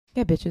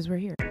Yeah, bitches, we're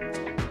here.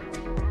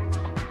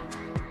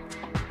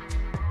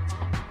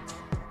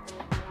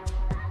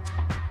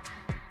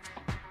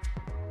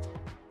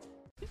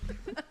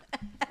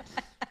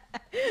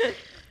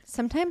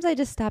 Sometimes I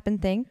just stop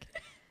and think,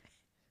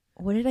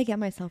 what did I get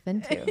myself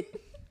into?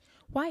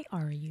 Why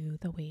are you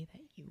the way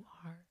that you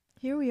are?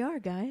 Here we are,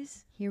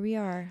 guys. Here we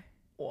are,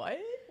 What?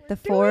 the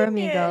four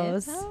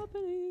amigos.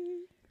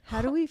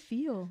 How do we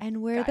feel?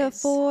 And we're the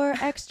Guys. four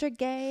extra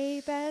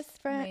gay best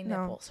My friends.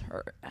 No. nipples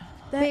hurt.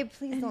 Babe,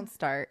 please don't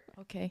start.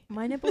 Okay.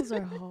 My nipples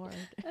are hard.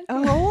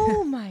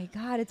 Oh my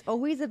God. It's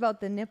always about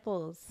the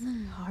nipples.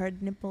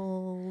 Hard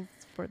nipples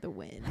for the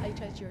win. I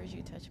touch yours,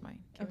 you touch mine.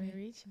 Can we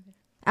reach?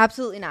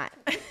 Absolutely not.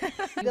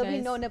 There'll be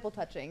guys- no nipple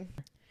touching.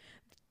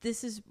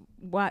 This is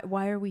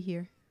why are we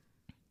here?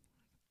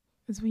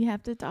 Because we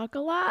have to talk a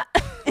lot.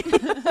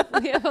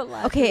 We have a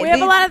lot. Okay. We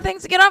have a lot of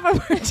things to get off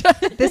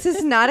of. This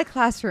is not a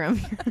classroom.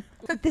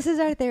 This is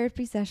our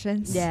therapy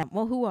sessions. Yeah.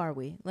 Well, who are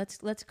we? Let's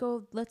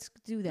go. Let's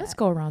do that. Let's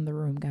go around the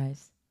room,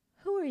 guys.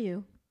 Who are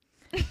you?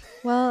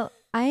 Well,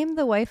 I am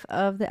the wife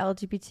of the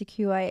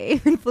LGBTQIA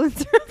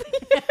influencer.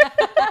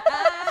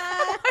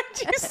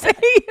 Why'd you say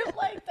it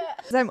like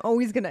that? 'Cause I'm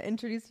always going to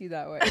introduce you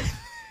that way.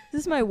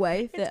 This is my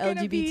wife, the It's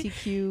gonna be-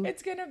 LGBTQ.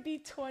 It's going to be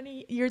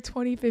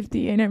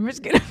 2050, and I'm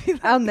just going to be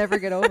like, I'll never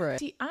get over it.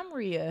 see, I'm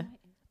Rhea.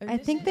 I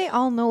think they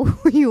all know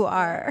who you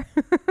are.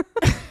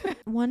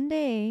 One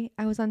day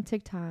I was on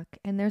TikTok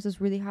and there's this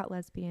really hot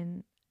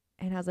lesbian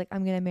and I was like,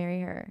 I'm going to marry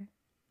her.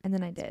 And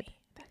then I did.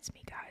 That's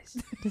me,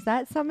 guys. Does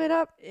that sum it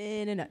up?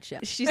 In a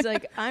nutshell, she's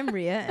like, I'm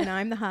Rhea, and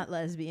I'm the hot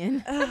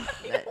lesbian.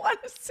 You don't want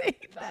to say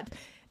that.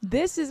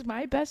 This is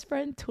my best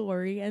friend,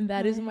 Tori, and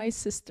that is my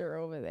sister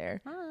over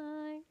there.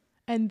 Hi.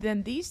 And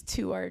then these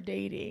two are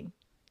dating.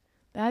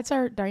 That's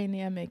our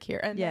dynamic here.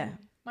 And Yeah. then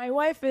my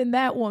wife and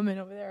that woman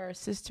over there are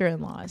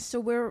sister-in-laws. So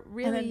we're And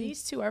then really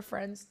these two are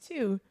friends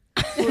too.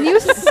 Can you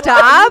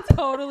stop?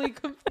 totally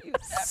confused.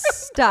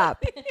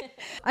 Stop.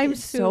 I'm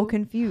It's so who?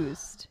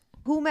 confused.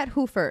 Who met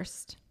who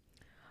first?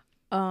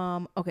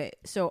 Okay.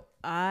 So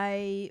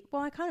I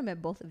kind of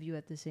met both of you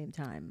at the same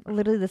time.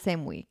 Literally the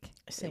same week.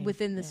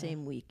 Within the yeah.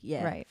 same week.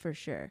 Yeah. Right. For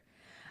sure.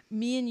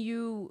 Me and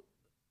you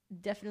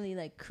definitely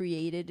like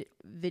created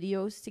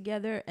videos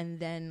together, and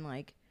then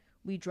like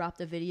we dropped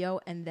a video,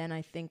 and then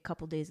I think a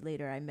couple days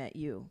later I met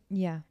you,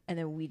 Yeah. and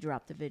then we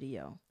dropped the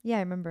video. Yeah, I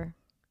remember.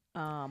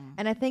 And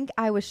And I think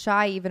I was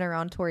shy even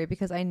around Tori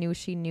because I knew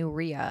she knew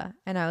Rhea.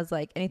 And I was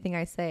like, anything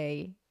I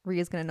say,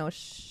 Rhea's going to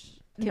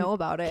know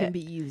about it. can be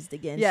used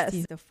against Yes.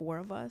 you. The four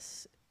of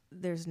us,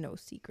 there's no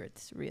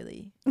secrets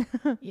really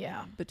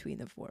Yeah. between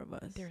the four of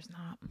us. There's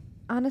not.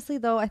 Honestly,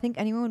 though, I think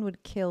anyone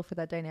would kill for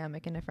that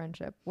dynamic in a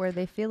friendship where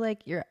they feel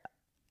like you're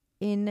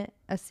in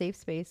a safe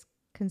space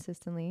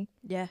consistently,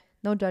 Yeah.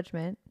 no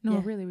judgment. No,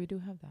 Yeah. really, we do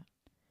have that.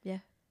 Yeah.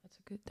 That's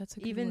a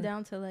good Even word.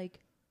 down to like,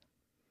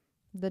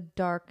 The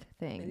dark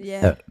things.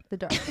 yeah. The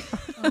dark.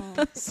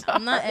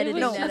 I'm not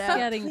editing was that just out.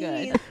 getting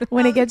good.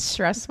 When it gets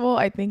stressful,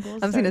 I think we'll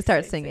I'm gonna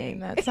start singing.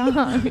 that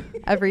song.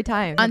 Every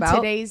time. On about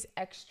today's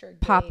extra gay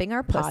popping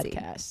our pussy.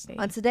 podcast.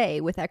 on today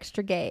with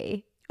extra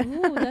gay.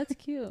 Ooh, that's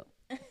cute.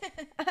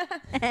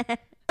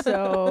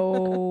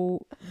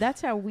 So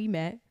that's how we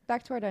met.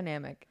 Back to our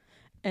dynamic.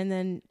 And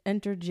then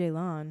entered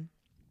Jaylon.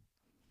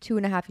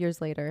 2.5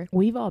 years later.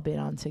 We've all been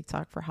on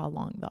TikTok for how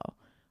long though?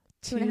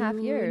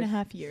 2.5 years.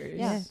 2.5 years.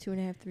 Yeah.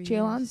 2.5, 3 years.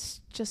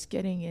 Jaylon's just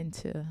getting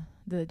into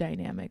the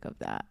dynamic of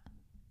that.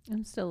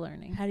 I'm still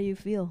learning. How do you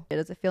feel?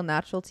 Does it feel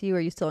natural to you? Are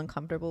you still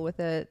uncomfortable with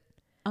it?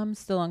 I'm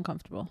still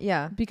uncomfortable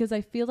Yeah. because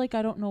I feel like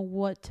I don't know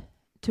what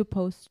to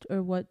post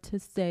or what to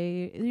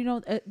say. You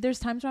know, there's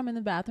times where I'm in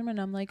the bathroom and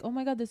I'm like, oh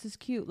my God, this is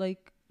cute.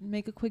 Like,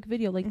 make a quick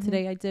video. Like Mhm.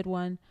 today I did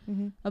one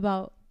Mm-hmm.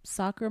 about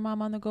soccer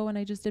mom on the go and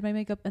I just did my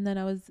makeup and then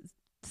I was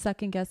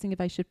second guessing if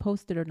I should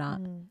post it or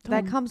not.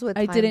 That comes with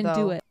I time, didn't though.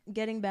 do it.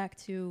 Getting back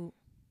to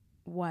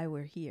why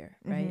we're here,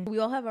 right? Mhm. We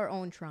all have our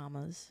own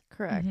traumas,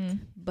 Correct. Mhm.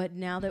 but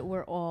now that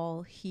we're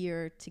all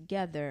here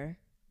together,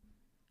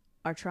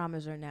 our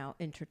traumas are now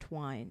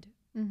intertwined.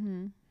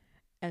 Mm-hmm.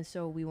 And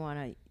so we want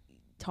to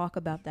talk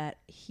about that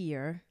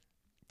here,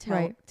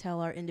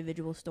 tell our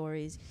individual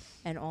stories,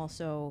 and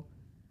also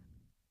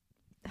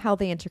How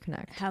they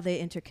interconnect. how they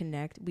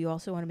interconnect. We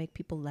also want to make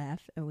people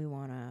laugh, and we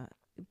want to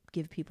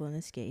give people an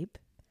escape.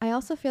 I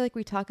also feel like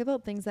we talk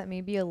about things that may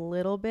be a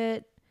little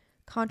bit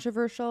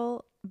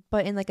controversial,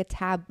 but in like a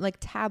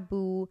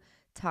taboo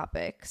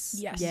topics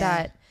Yes. Yeah.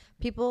 that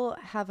people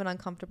have an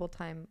uncomfortable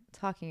time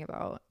talking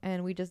about,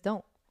 and we just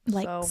don't.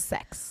 Like So-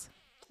 sex.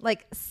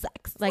 Like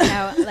sex. Like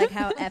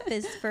how F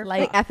is for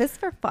Like fuck. F is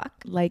for fuck.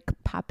 Like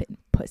poppin'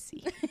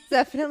 pussy.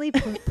 Definitely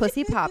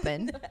pussy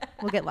poppin'.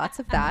 We'll get lots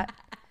of that.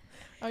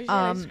 I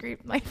Um,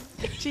 scraped my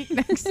cheek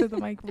next to the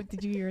mic.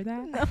 Did you hear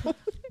that? No.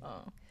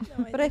 Oh.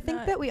 But I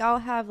think that we all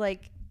have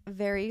like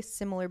very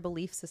similar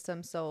belief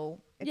systems,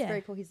 so it's Yeah.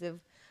 very cohesive.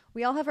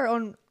 We all have our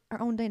own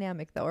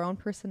dynamic though, our own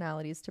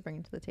personalities to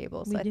bring to the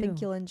table. So We I think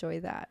do. you'll enjoy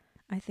that.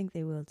 I think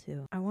they will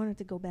too. I wanted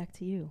to go back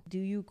to you. Do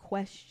you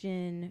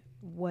question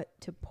what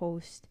to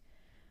post,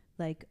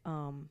 like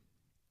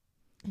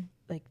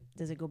like,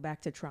 does it go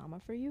back to trauma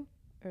for you,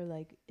 or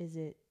like, is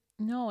it?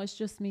 No, it's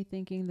just me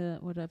thinking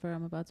that whatever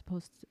I'm about to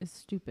post is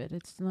stupid.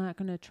 It's not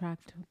going to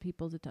attract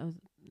people's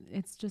attention.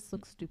 It just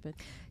looks stupid.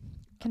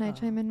 Can I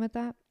chime in with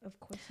that? Of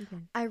course you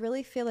can. I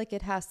really feel like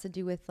it has to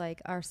do with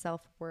like our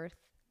self-worth,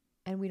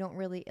 and we don't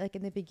really, like,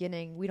 in the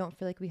beginning we don't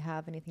feel like we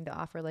have anything to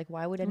offer. Like,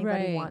 why would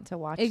anybody Right. want to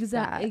watch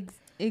Exactly. that?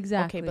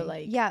 Exactly. Okay, but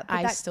like, Yeah, but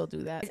I that- still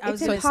do that.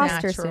 It's So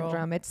imposter natural.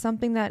 syndrome. It's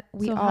something that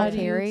we So all how do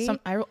you- carry.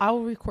 I'll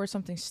record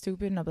something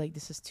stupid and I'll be like,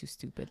 this is too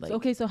stupid. Like,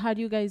 okay, so how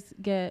do you guys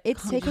get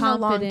It's taken a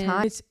long confident?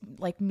 time. it's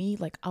like me,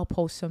 like I'll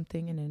post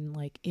something and then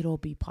like it'll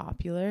be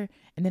popular,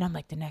 and then I'm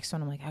like, the next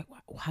one I'm like,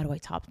 how do I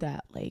top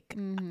that? Like,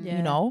 Mhm. Yeah.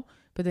 you know.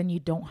 But then you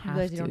don't have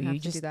realize to. you don't have to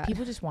do just that.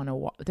 people just want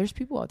to. There's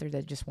people out there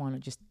that just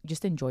want to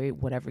just enjoy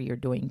whatever you're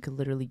doing. You could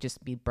literally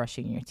just be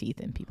brushing your teeth,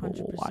 and people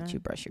will watch 100%. you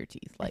brush your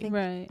teeth. I Like, think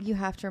Right. you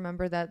have to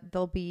remember that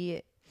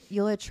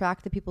you'll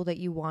attract the people that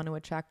you want to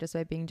attract just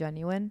by being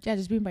genuine, yeah,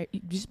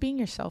 just being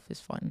yourself is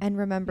fun. and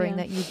remembering Yeah.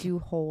 that you do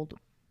hold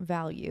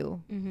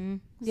value. Mm-hmm.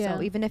 Yeah.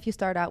 So even if you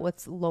start out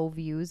with low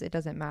views, it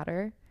doesn't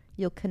matter.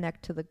 You'll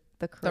connect to the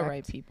correct The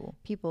right people.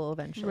 people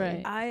eventually.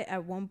 Right. I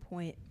at one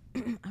point, I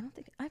don't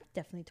think I've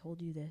definitely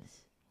told you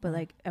this, but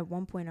like at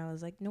one point I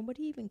was like,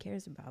 nobody even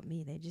cares about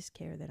me. They just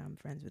care that I'm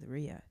friends with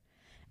Rhea,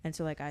 and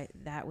so like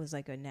that was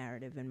like a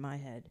narrative in my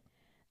head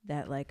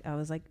that like I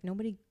was like,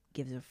 nobody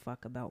gives a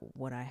fuck about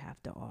what I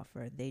have to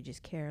offer. They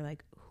just care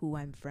like who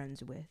I'm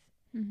friends with.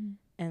 Mhm.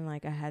 And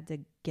like I had to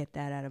get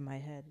that out of my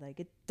head. Like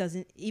it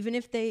doesn't, even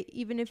if they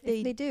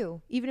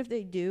do,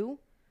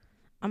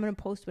 I'm gonna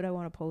post what I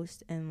want to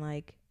post, and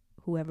like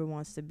whoever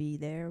wants to be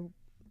there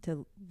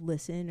to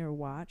listen or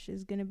watch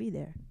is gonna be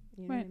there.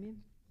 You know what I Right.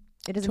 mean?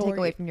 It doesn't take Tori-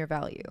 away from your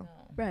value.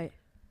 Right.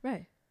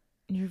 Right.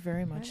 You're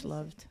very much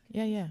loved.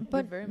 Yeah, yeah. You're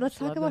But very let's much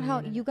talk loved about on the how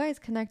internet. you guys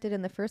connected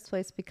in the first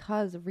place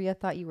because Rhea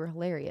thought you were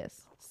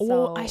hilarious.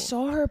 Well, So I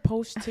saw her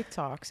post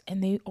TikToks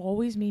and they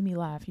always made me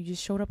laugh. You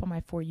just showed up on my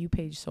For You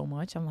page so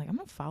much. I'm like, I'm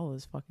gonna follow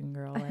this fucking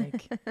girl.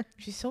 Like,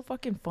 she's so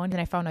fucking fun.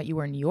 And I found out you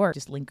were in New York.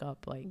 Just link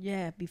up, like,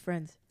 Yeah. Be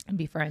friends. and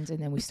be friends.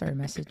 And then we started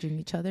messaging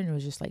each other, and it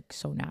was just like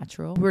so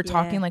natural. We were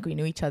talking Yeah. like we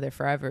knew each other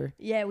forever.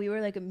 Yeah, we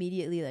were like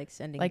immediately like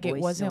sending. Like it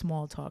voice wasn't notes.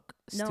 small talk,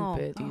 No.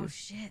 stupid. Oh dude.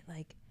 shit!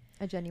 Like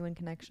a genuine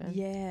connection.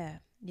 yeah,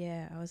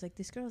 yeah. I was like,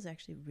 this girl is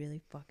actually really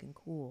fucking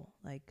cool.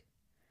 Like,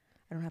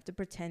 I don't have to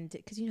pretend to,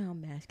 because you know how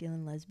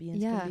masculine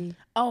lesbians Yeah. can be.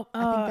 Oh, I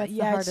think that's the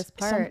yeah, hardest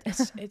part.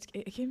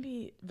 it can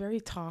be very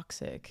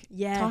toxic.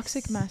 Yes.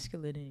 Toxic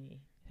masculinity.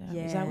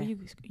 Yeah. Is that what Yeah.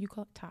 you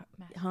call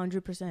it?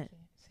 100%.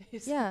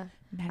 Yeah.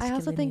 I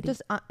also think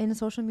just in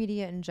social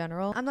media in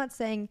general, I'm not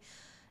saying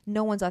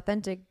no one's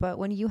authentic, but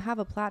when you have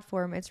a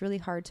platform, it's really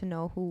hard to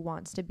know who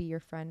wants to be your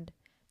friend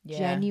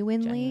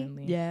genuinely.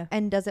 Yeah.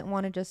 and doesn't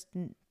want to just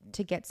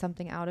to get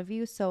something out of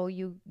you. So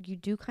you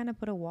do kind of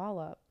put a wall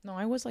up. No,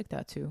 I was like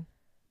that too.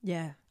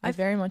 Yeah. I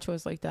very much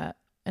was like that,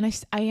 and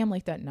I am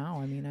like that now.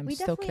 I mean, I'm We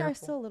still definitely careful. are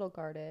still a little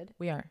guarded.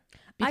 We are.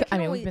 I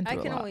We've always, been through I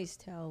a can lot. always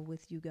tell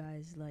with you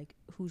guys, like,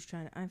 who's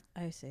trying to,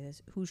 I say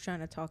this, who's trying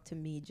to talk to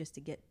me just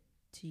to get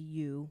to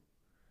you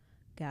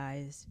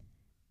guys.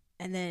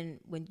 And then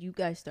when you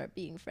guys start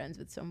being friends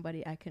with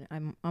somebody,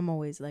 I'm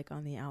always like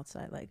on the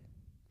outside, like,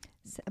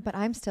 But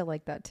I'm still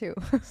like that too.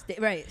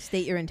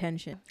 state your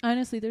intention.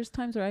 Honestly, there's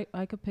times where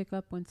I could pick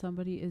up when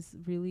somebody is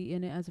really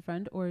in it as a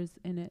friend or is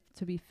in it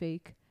to be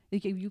fake.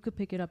 Like you could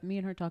pick it up. Me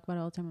and her talk about it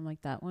all the time. I'm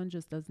like, that one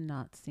just does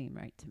not seem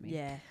right to me.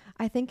 Yeah.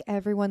 I think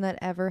everyone that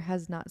ever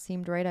has not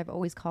seemed right, I've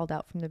always called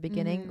out from the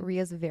beginning. Mhm.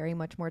 Rhea's very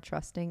much more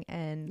trusting,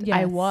 and Yeah.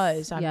 I Yes.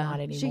 was. I'm Yeah. not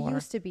she anymore.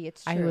 used to be.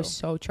 It's true. I was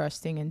so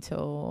trusting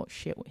until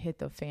shit hit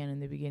the fan in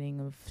the beginning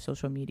of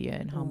social media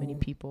and how many Ooh.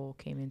 people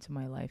came into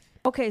my life.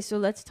 Okay, so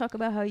let's talk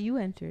about how you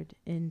entered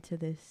into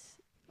this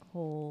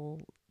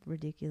whole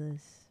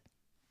ridiculous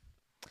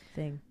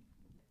thing.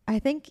 I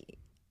think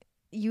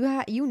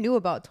you knew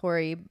about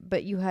Tori,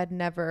 but you had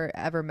never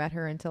ever met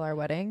her until our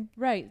wedding.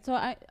 Right. So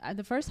I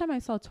the first time I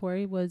saw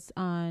Tori was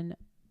on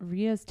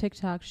Rhea's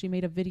TikTok. She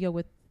made a video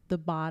with the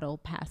bottle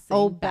passing.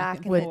 Oh, back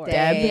back and in the forth.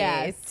 day,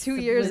 Yes. 2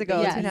 years With-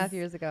 ago, yes. 2.5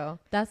 years ago.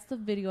 That's the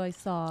video I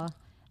saw,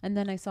 and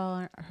then I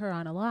saw her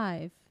on a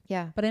live.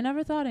 Yeah, But I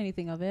never thought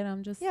anything of it.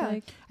 I'm just Yeah.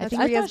 like, I That's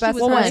think Rhea's thought best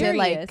she was friend. was it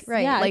like hilarious.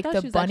 right, Yeah, I like thought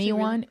the she was bunny actually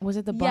really- one? Was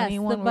it the Yes, bunny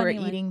the one where we're bunny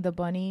one. eating the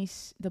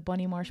bunnies, the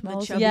bunny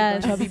marshmallows? chubby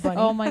yes. Chubby bunny.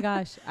 Oh my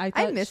gosh. I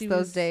thought I miss she those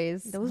was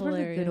days. Those were the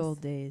hilarious. good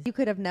old days. You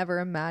could have never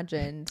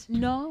imagined.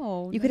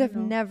 No. You no, could have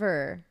no.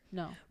 never.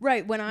 No.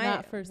 Right, when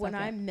Not for a I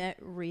second. met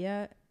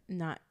Rhea,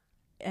 not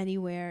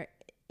anywhere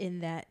in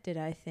that did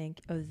I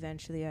think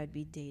eventually I'd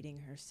be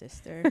dating her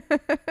sister.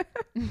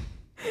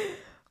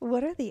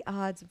 What are the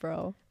odds,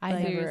 bro? I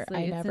Like, never. seriously,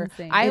 I it's never.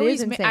 insane. I It always.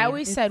 is insane. I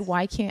always said, It's-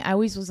 why can't? I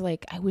always was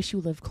like, I wish you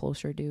lived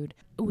closer, dude.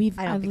 I don't think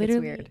it's literally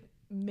weird.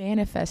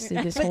 manifested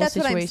this But whole that's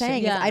situation. what I'm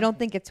saying. Yeah. Is I don't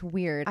think it's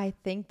weird. I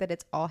think that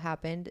it's all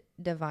happened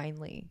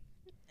divinely,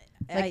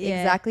 like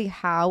Yeah. exactly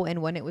how and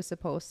when it was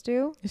supposed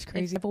to. It's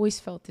crazy. I've always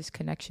felt this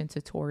connection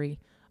to Tori.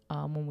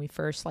 when we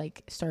first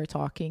like started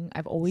talking.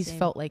 I've always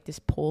felt like this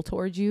pull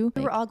towards you.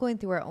 We were all going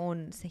through our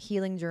own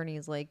healing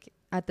journeys, like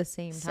at the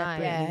same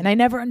time. Yeah, and I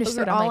never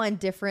understood. We were all on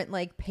different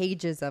like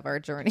pages of our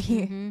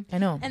journey. I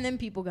know. And then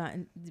people got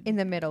in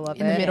the middle of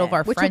in the middle of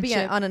our which friendship.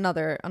 will be on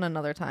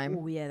another time.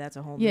 Oh yeah, that's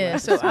a whole. Yeah,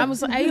 so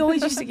I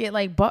always used to get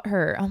like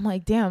butthurt. I'm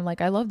like, damn,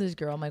 like I love this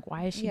girl. I'm like,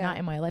 why is she not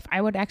in my life?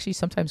 I would actually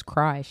sometimes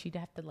cry. She'd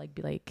have to like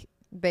be like,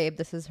 babe,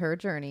 this is her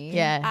journey.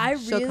 Yeah,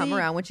 she'll come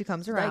around when she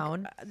comes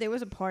around. There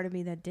was a part of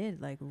me that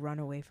did like run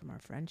away from our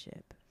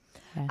friendship.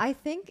 Yeah. I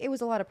think it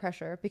was a lot of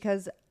pressure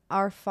because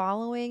our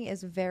following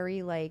is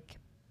very like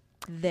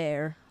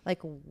they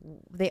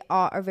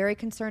are very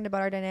concerned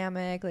about our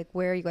dynamic, like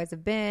where you guys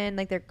have been,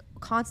 like they're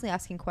constantly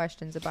asking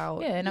questions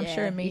about and I'm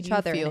sure it made each you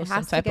other, feel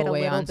some type of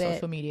way on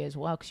social media as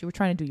well, because you were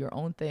trying to do your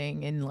own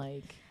thing and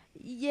like.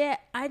 Yeah,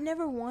 I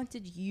never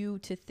wanted you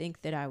to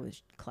think that I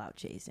was clout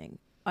chasing.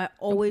 I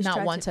always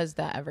not once has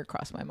that ever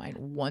crossed my mind.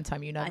 One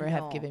time you never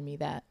have given me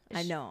that.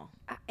 I know.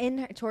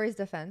 In Tori's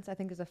defense, I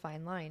think there's a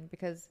fine line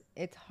because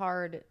it's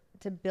hard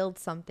to build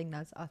something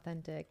that's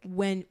authentic.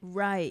 No,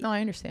 I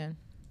understand.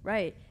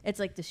 Right. It's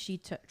like, does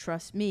she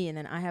trust me? And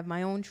then I have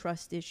my own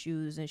trust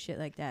issues and shit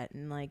like that.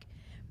 And like,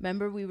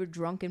 remember we were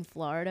drunk in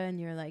Florida and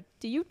you're like,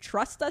 do you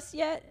trust us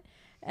yet?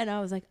 And I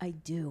was like, I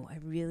do. I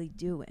really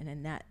do. And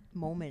in that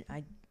moment,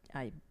 I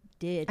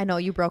did. I know,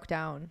 you broke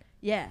down.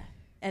 Yeah.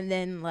 And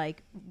then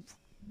like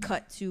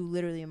cut to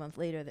literally a month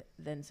later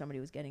then somebody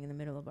was getting in the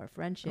middle of our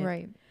friendship.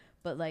 Right.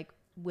 But like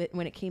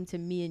when it came to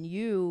me and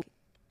you,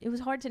 it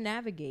was hard to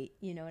navigate.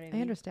 You know what I mean?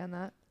 I understand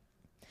that.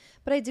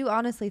 But I do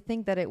honestly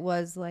think that it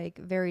was like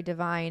very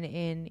divine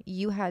in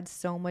you had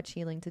so much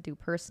healing to do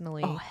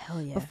personally. Oh,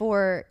 hell yeah.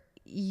 Before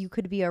you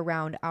could be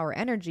around our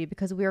energy,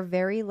 because we are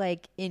very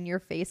like in your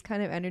face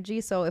kind of energy.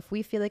 So if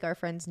we feel like our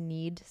friends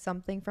need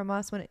something from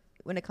us when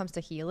it comes to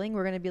healing,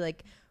 we're going to be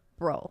like,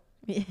 bro.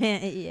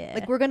 Yeah.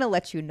 Like we're going to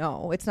let you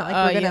know. It's not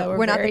like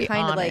we're not the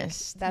kind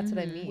honest. of like, that's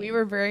what I mean. We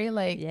were very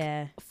like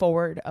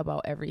forward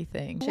about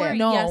everything.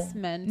 No, yes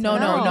men.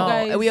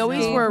 No. We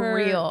always were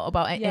real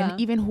about it.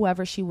 And even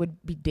whoever she would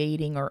be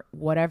dating or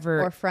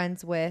whatever. Or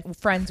friends with,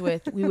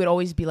 we would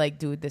always be like,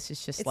 dude, this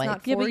is just it's like.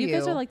 not but you you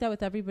guys are like that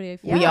with everybody. I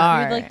feel. We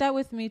are. You're like that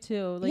with me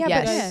too. Like,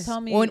 yeah, you guys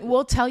tell me.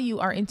 We'll tell you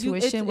our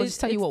intuition. We'll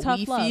just tell you what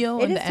we feel.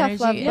 It and is the tough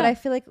energy. love, but I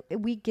feel like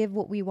we give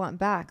what we want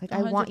back. Like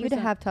 100%. I want you to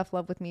have tough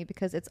love with me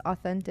because it's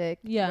authentic.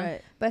 Yeah.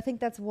 Right. But I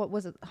think that's what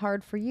was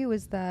hard for you,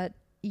 is that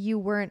you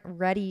weren't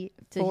ready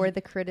for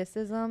the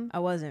criticism. I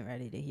wasn't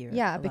ready to hear.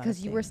 Yeah,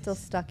 because you were still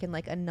stuck in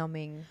like a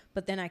numbing.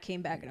 But then I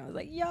came back and I was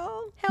like,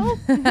 y'all, help.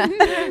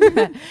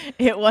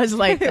 It was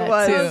like that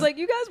too. I was like,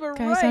 you guys were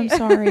right. I'm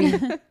sorry.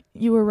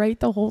 You were right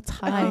the whole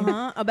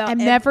time. I'm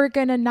never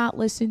gonna not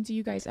listen to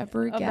you guys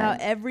ever again.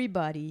 About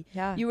everybody.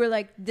 Yeah. You were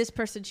like, this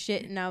person's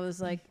shit. And I was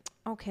like,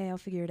 okay, I'll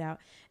figure it out.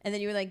 And then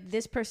you were like,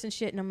 this person's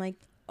shit. And I'm like,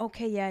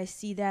 okay, yeah, I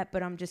see that,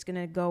 but I'm just going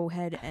to go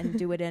ahead and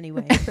do it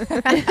anyway.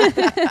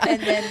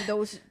 And then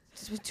those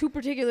two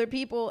particular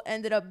people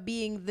ended up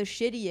being the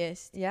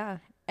shittiest. Yeah.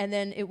 And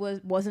then it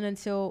wasn't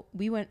until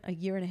we went a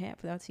year and a half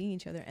without seeing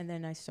each other. And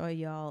then I saw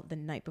y'all the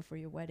night before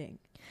your wedding.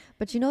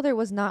 But there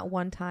was not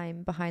one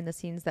time behind the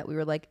scenes that we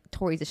were like,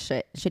 Tori's a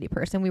shitty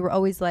person. We were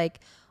always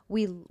like,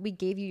 we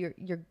gave you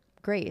your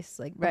grace,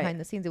 like behind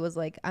the scenes. It was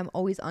like, I'm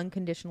always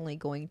unconditionally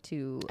going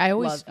to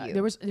love you.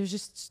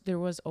 There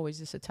was always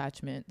this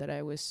attachment that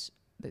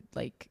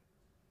like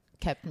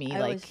kept me I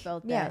always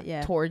felt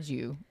that, towards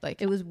you.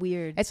 Like it was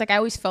weird. It's like I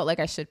always felt like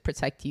I should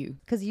protect you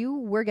because you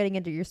were getting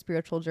into your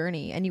spiritual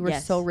journey and you were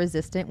so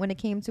resistant when it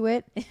came to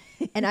it.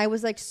 And I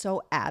was like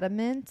so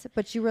adamant,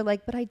 but you were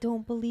like, but I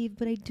don't believe,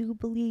 but I do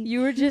believe.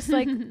 You were just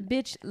like,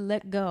 bitch,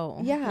 let go.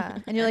 Yeah.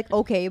 And you're like,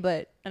 okay,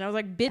 but and I was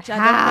like, bitch,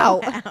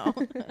 how? I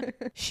don't know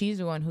how. She's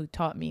the one who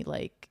taught me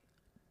like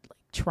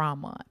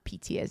trauma,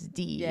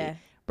 PTSD. Yeah.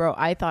 Bro,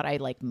 I thought I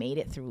like made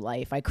it through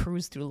life. I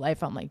cruised through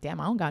life. I'm like, damn,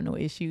 I don't got no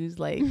issues.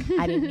 Like,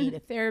 I didn't need a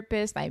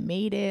therapist. I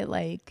made it.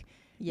 Like,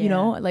 you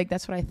know, like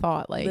that's what I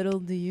thought. Like, little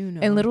do you know.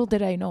 And little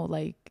did I know,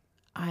 like,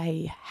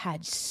 I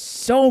had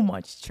so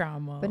much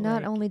trauma. But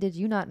not only did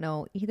you not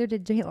know, either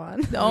did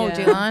Jaylon. No,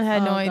 Jaylon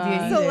had no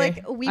idea either. So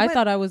like, I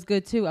thought I was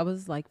good too. I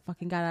was like,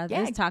 fucking got out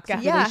of this toxic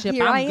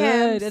relationship. I'm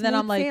good. And then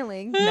I'm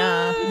like,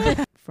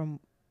 nah. From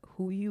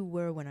who you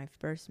were when I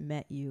first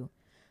met you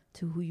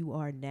to who you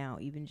are now,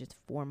 even just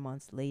 4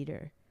 months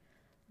later,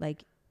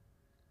 like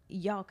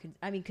y'all could,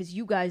 I mean, because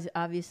you guys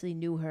obviously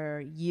knew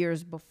her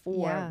years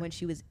before when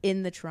she was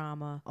in the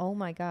trauma. Oh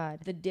my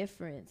God. The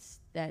difference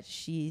that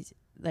she's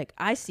like,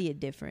 I see a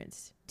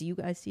difference. Do you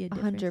guys see a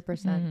difference?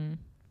 100%. Mm-hmm.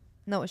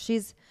 No,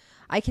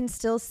 I can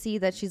still see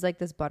that she's like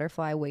this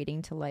butterfly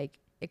waiting to like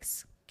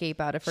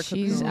escape out of her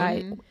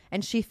cocoon.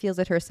 And she feels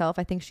it herself.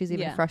 I think she's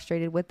even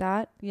frustrated with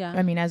that. Yeah.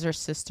 I mean, as her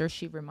sister,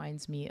 she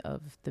reminds me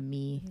of the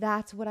me.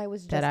 That's what I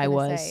was just that I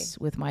was say.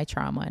 With my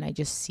trauma, and I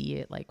just see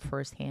it like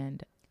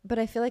firsthand. But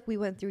I feel like we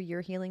went through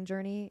your healing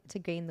journey to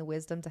gain the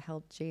wisdom to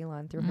help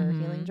Jaylon through her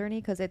healing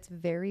journey, because it's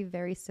very,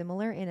 very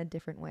similar in a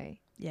different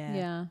way. Yeah.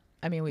 Yeah.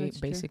 I mean, we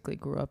basically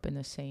grew up in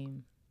the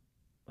same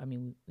I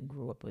mean, we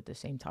grew up with the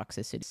same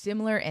toxicity,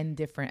 similar and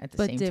different at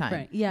the same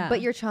time. Yeah. But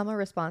your trauma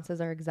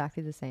responses are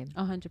exactly the same.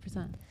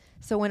 100%.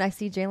 So when I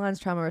see Jaylon's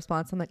trauma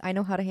response, I'm like, I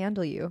know how to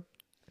handle you.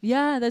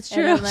 Yeah, that's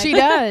And true. I'm like- She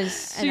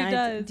does. She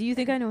does. Do you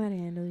think I know how to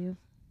handle you?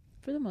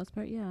 For the most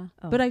part, yeah.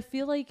 Oh. But I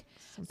feel like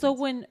so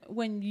Sometimes.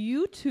 when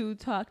you two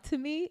talk to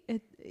me,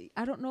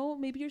 I don't know,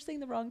 maybe you're saying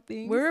the wrong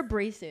thing. We're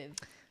abrasive.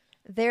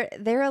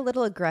 They're a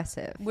little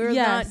aggressive. We're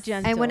Yes. not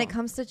gentle. And when it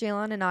comes to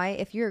Jaylon and I,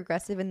 if you're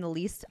aggressive in the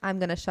least, I'm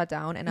going to shut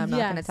down and I'm not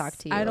going to talk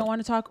to you. I don't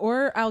want to talk,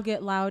 or I'll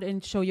get loud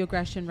and show you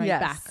aggression right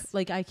Yes. back.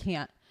 Like I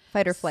can't.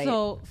 Fight or flight.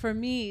 So for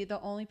me,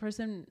 the only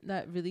person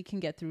that really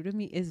can get through to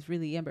me is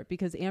really Amber,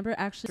 because Amber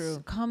actually True.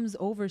 comes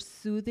over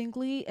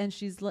soothingly, and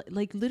she's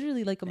like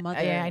literally like a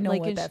mother. Yeah, I know like,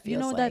 what and that feels you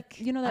know like. that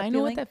you know that I know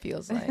feeling? what that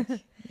feels like.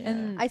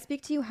 And I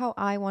speak to you how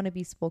I want to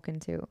be spoken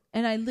to.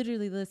 and I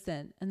literally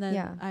listen, and then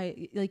Yeah.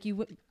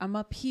 I'm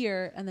up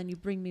here, and then you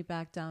bring me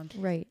back down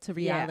Right. to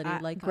reality,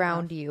 like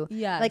Ground you.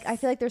 Yeah, Like I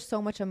feel like there's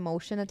so much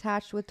emotion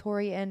attached with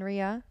Tori and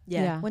Rhea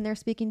yeah. when they're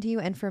speaking to you,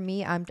 and for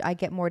me, I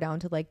get more down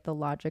to like the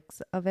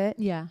logics of it,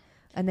 yeah,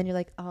 and then you're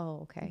like, oh,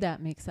 okay.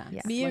 that makes sense.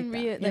 Yeah. Me Like and that.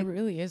 Rhea, It like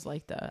really is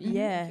like that.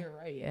 Yeah. You're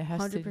right. It has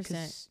 100%.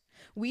 100%.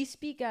 we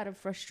speak out of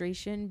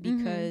frustration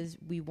because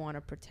we want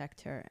to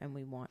protect her, and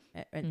we want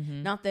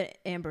not that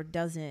Amber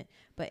doesn't,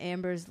 but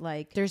Amber's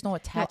like There's no No,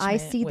 attachment. I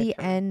see with the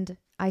her. end.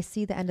 I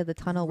see the end of the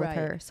tunnel with Right.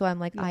 her. So I'm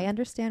like, I Yeah.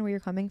 understand where you're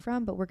coming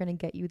from, but we're gonna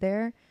get you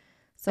there.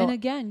 So And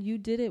again, you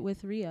did it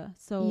with Rhea,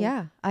 so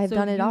yeah, I've so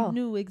done it you all.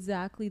 Knew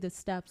exactly the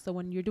steps. So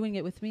when you're doing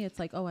it with me, it's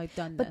like, oh, I've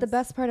done But the this.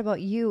 best part about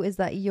you is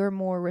that you're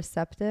more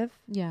receptive.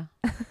 Yeah,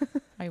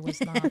 I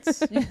was not.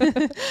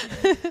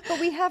 But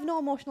we have no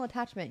emotional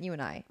attachment, you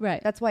and I.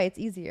 right. That's why it's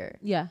easier.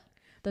 Yeah,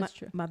 that's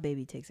true. my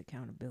baby takes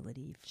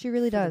accountability. She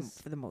really does.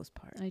 for the most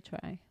part. I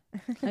try.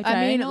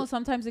 I mean, know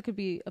sometimes it could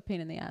be a pain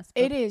in the ass.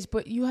 It is,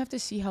 but you have to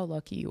see how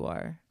lucky you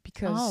are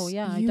because Oh,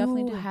 yeah, I you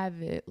definitely do.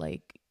 have it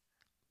like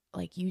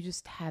you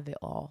just have it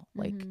all.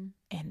 Like,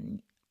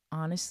 and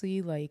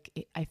honestly, like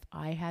if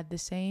I had the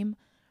same,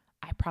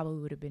 I probably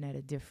would have been at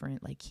a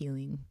different like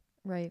healing.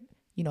 Right.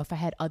 You know, if I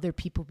had other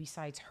people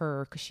besides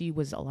her, because she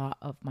was a lot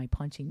of my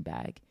punching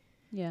bag.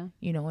 Yeah.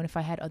 You know, and if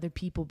I had other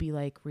people be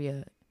like,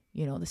 Rhea,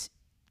 you know, this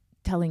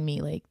telling me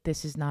like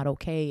this is not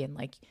okay, and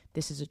like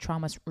this is a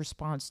trauma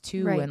response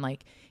too, Right. and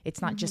like it's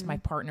not just my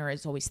partner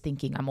is always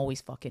thinking I'm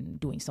always fucking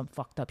doing some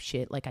fucked up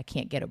shit, like I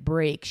can't get a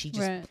break, she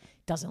just Right.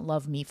 doesn't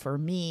love me for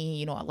me,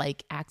 you know,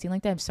 like acting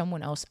like that. If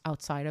someone else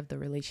outside of the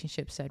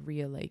relationship said,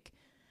 Rhea, like,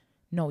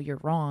 no, you're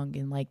wrong,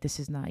 and like this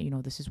is not, you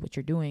know, this is what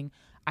you're doing,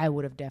 I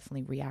would have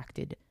definitely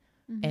reacted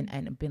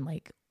and been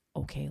like,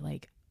 okay,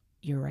 like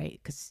you're right.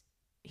 Because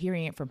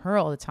hearing it from her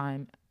all the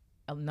time,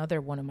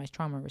 another one of my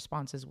trauma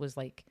responses was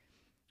like,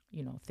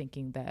 you know,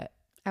 thinking that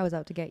I was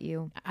out to get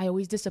you. I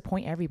always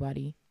disappoint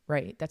everybody,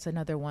 right? That's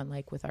another one.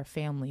 Like with our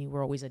family,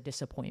 we're always a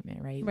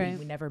disappointment, right? Right.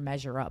 We never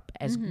measure up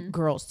as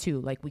girls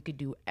too. Like we could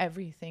do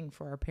everything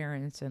for our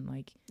parents, and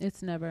like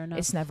It's never enough.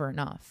 it's never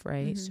enough,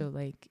 right? So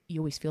like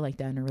you always feel like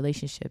that in a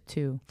relationship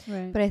too.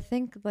 Right. But I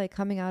think like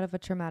coming out of a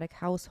traumatic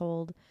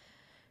household,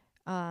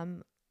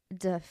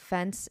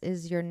 defense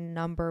is your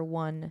number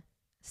one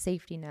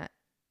safety net.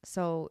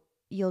 So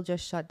you'll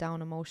just shut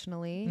down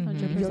emotionally.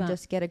 100%. You'll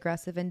just get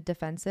aggressive and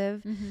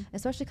defensive, Mm-hmm.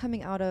 especially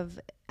coming out of,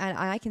 and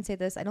I can say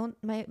this,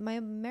 my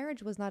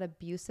marriage was not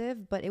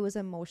abusive, but it was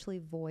emotionally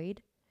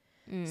void.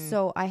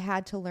 So I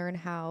had to learn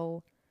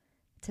how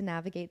to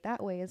navigate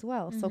that way as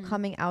well. So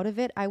coming out of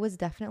it, I was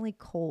definitely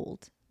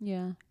cold,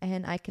 Yeah.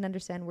 and I can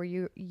understand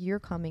where you're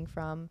coming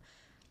from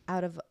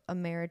out of a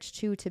marriage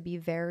too, to be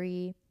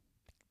very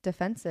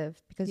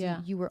defensive because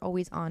Yeah. you were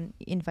always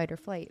in fight or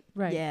flight.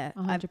 Right. Yeah,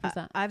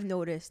 100%. I've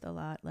noticed a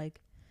lot, like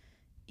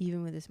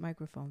even with this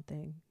microphone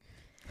thing.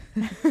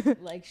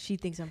 Like she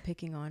thinks I'm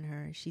picking on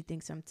her. She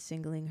thinks I'm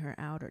singling her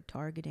out or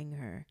targeting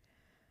her.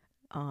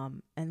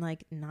 And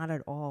like not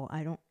at all.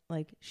 I don't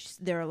like.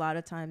 There are a lot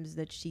of times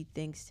that she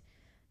thinks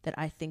that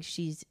I think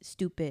she's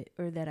stupid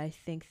or that I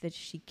think that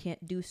she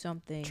can't do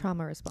something.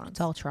 Trauma response.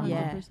 It's all trauma.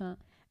 Yeah. 100%.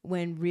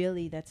 When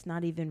really that's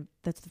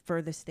the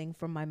furthest thing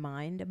from my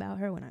mind about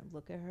her. When I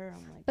look at her,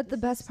 I'm like. But the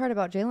best part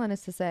about Jaylon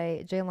is to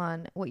say,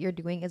 Jaylon, what you're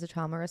doing is a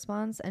trauma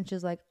response. And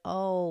she's like,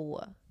 oh,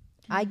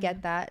 I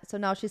get that. So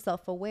now she's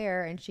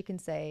self-aware and she can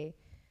say,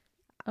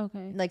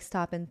 Okay. like,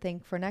 stop and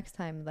think for next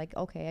time. Like,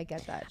 okay, I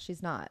get that.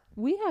 She's not.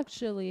 We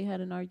actually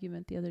had an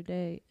argument the other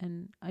day,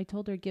 and I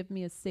told her, give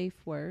me a safe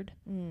word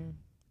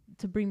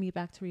to bring me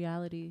back to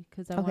reality,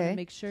 because I want Okay. to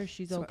make sure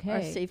she's So okay.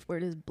 Our safe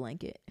word is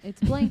blanket. It's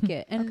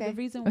blanket. And Okay. the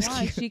reason That's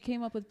why cute. she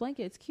came up with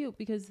blanket, it's cute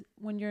because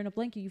when you're in a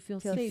blanket, you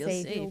feel Feel safe, you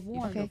safe. feel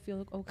warm, Okay. you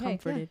feel okay.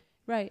 Comforted.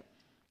 Right.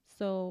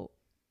 So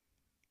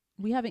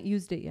we haven't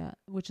used it yet,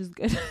 which is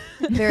good.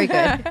 Very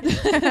good.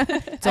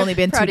 It's only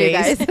been 2 Proud of you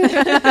days. guys.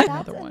 That's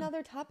Another one.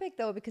 another topic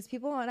though, because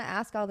people want to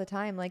ask all the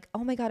time, like,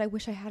 "Oh my God, I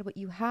wish I had what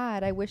you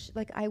had. I wish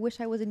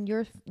I was in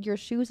your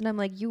shoes." And I'm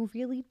like, "You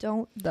really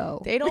don't,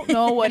 though." They don't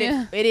know what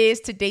it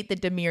is to date the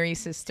Demiri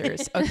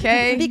sisters,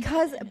 okay?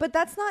 But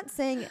that's not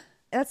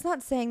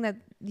saying that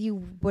you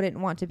wouldn't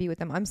want to be with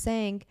them. I'm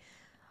saying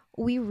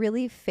we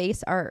really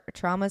face our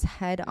traumas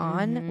head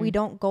on. We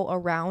don't go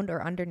around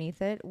or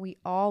underneath it. We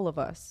all of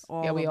us.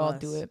 We all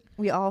do it.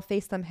 We all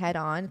face them head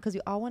on because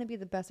we all want to be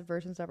the best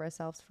versions of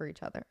ourselves for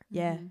each other.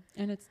 Yeah.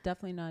 And it's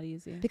definitely not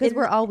easy. Because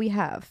we're all we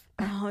have.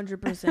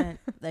 100%.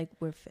 Like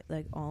we're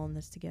like all in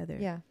this together.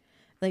 Yeah.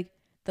 Like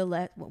how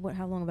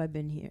long have I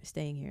been here,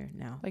 staying here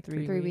now? Like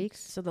 3 weeks.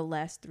 So the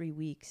last 3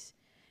 weeks,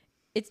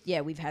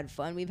 we've had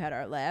fun. We've had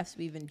our laughs.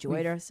 We've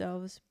enjoyed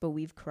ourselves, but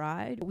we've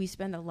cried. We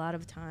spend a lot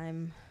of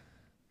time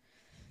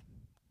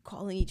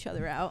calling each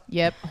other out.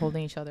 Yep.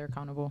 Holding each other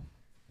accountable.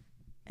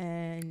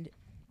 And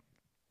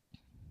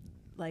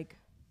like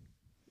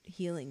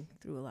healing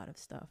through a lot of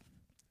stuff.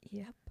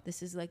 Yep.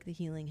 This is like the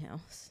healing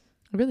house.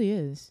 It really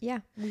is. Yeah.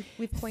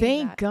 We've pointed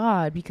Thank that.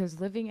 God, because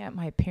living at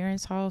my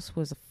parents' house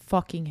was a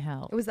fucking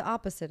hell. It was the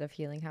opposite of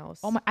healing house.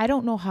 Oh my! I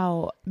don't know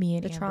how me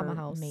and The Amber trauma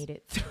house. made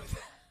it through that.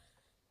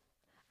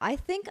 I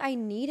think I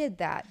needed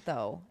that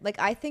though. Like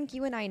I think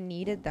you and I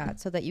needed that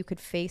so that you could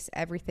face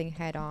everything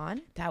head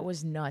on. That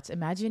was nuts.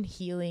 Imagine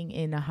healing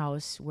in a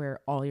house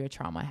where all your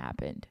trauma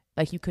happened.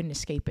 Like you couldn't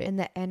escape it. And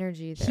the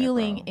energy there,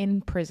 Healing bro.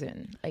 in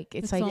prison. Like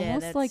it's like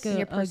almost like in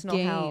your a personal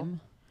hell. game.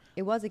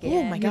 It was a game.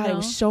 oh my God, it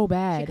was so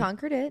bad. She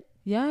conquered it.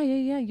 Yeah.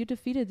 You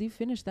defeated. You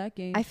finished that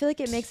game. I feel like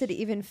it makes it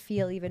even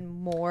feel even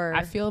more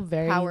I feel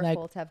very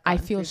powerful like to have I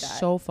gone feel through that.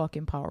 so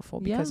fucking powerful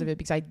because Yeah. of it,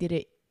 because I did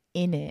it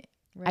in it.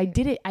 Right. I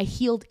did it. I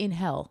healed in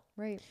hell.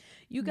 Right.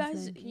 You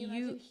guys, Insane.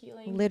 you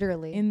healing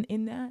Literally.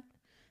 in that.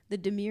 the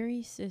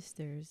Demiri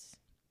sisters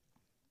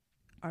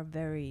are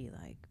very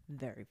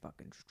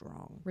fucking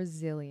strong,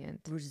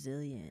 Resilient.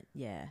 resilient.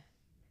 Yeah,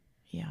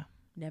 Yeah,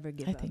 never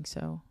give I up. think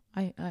so.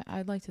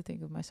 I'd like to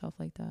think of myself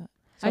like that.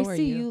 I So are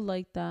see you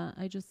like that.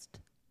 I just.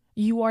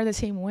 You are the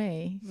same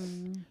way.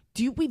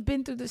 We've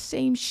been through the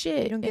same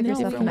shit. You don't in give a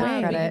yourself different enough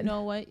way. credit. You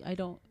know what? I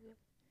don't.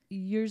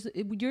 Yours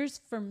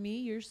for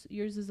me. Yours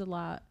is a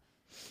lot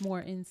more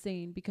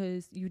insane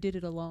because you did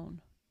it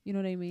alone. You know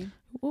what I mean?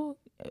 Well,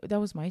 that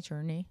was my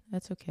journey.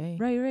 That's okay.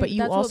 Right. But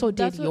you also did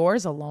that's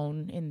yours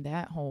alone in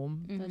that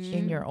home, That's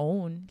in true. your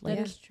own. That Like,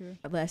 is true.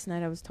 Last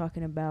night I was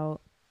talking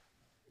about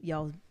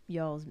y'all's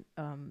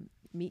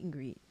meet and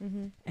greet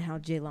Mm-hmm. and how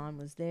Jaylon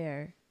was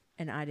there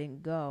and I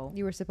didn't go.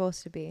 You were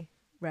supposed to be.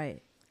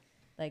 Right.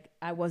 Like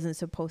I wasn't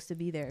supposed to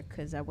be there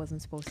because I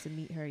wasn't supposed to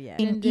meet her yet.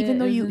 and even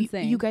though It was you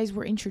insane. guys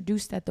were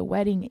introduced at the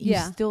wedding, you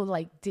Yeah. still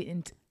like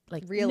didn't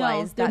like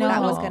Realized there that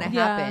that was was going to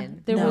yeah,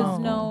 happen. There No. was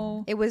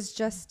no. It was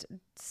just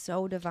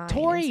so divine.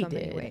 Tori in so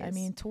many did. ways. I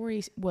mean,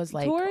 Tori was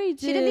like, Tori did.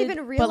 she didn't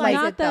even realize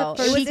like, it though.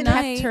 that It was she first in kept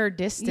night. her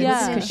distance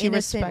Yeah. because she In an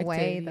innocent respected.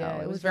 way, though. Yeah,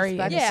 It it was was very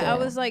respectful. Yeah, I innocent.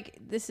 was like,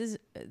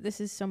 this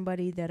is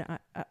somebody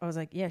that I was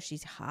like, yeah,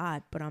 she's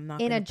hot, but I'm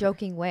not in gonna a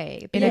joking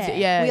way. In a- Because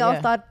yeah, we all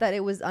yeah. thought that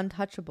it was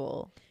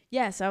untouchable.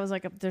 Yes, I was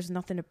like, there's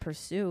nothing to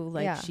pursue.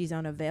 Like Yeah. she's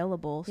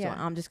unavailable, so Yeah.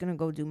 I'm just gonna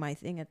go do my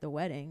thing at the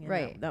wedding. And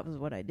Right. That was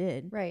what I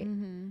did. Right.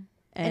 Mm-hmm.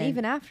 And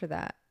even after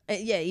that.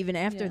 yeah, even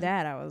after Yeah.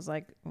 that, I was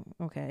like,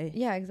 okay.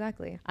 Yeah,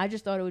 exactly. I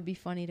just thought it would be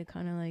funny to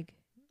kind of like,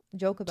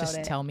 Joke about just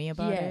it. tell me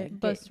about yeah, it.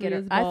 Bust get her.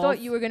 Rhea's I thought balls.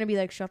 you were gonna be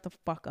like, shut the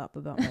fuck up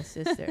about my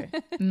sister.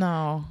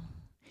 No,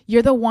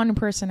 you're the one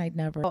person I'd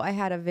never. So I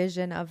had a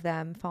vision of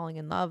them falling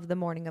in love the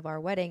morning of our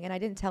wedding, and I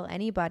didn't tell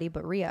anybody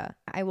but Rhea.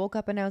 I woke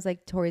up and I was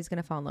like, Tori's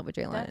gonna fall in love with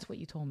Jaylon. That's what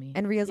you told me.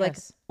 And Rhea's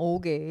Yes. like,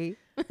 okay.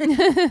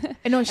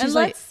 And no, she's And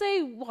like, let's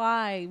say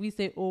why we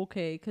say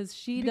okay, because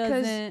she Because-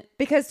 doesn't.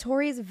 Because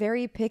Tori's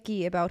very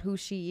picky about who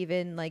she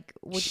even like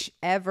would Sh-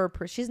 ever.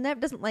 She's never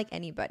doesn't like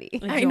anybody.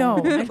 I know.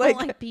 I don't Like-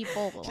 like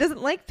people. She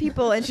doesn't like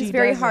people, and She she's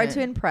very hard to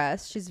doesn't.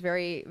 impress. She's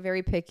very,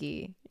 very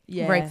picky.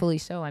 Yeah, rightfully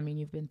so. I mean,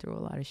 you've been through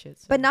a lot of shit.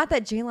 So. But not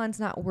that Jaylon's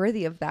not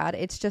worthy of that.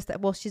 It's just that,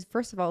 well, she's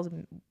first of all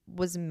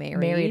was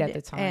married at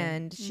the time.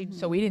 and she Mhm.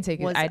 So we didn't take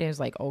it. Was- I didn't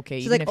like okay.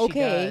 She's even like, if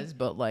okay. she does,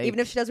 but like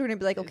even if she does, we're gonna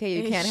be like,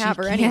 okay, you can't she have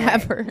her can't anyway.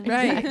 have her.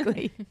 Right.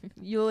 Exactly.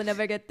 you will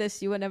never get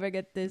this. You will never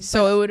get this.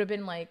 So it would have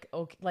been like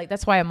okay, like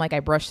that's why I'm like I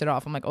brushed it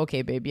off. I'm like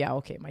okay, babe, yeah,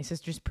 okay. My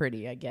sister's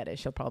pretty. I get it.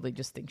 She'll probably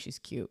just think she's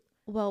cute.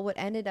 Well, what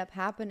ended up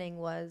happening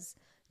was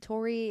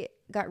Tori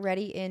got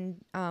ready in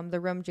the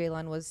room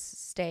Jaylon was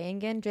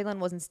staying in. Jaylon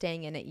wasn't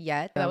staying in it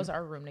yet. That was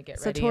our room to get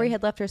so ready. Tori in.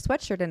 had left her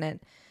sweatshirt in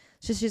it.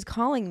 So she's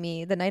calling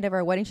me the night of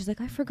our wedding. She's like,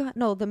 I forgot.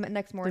 No, the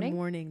next morning.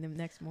 the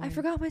next morning. I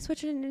forgot my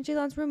sweatshirt in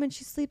Jaylon's room, and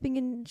she's sleeping,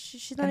 and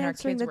she's not And our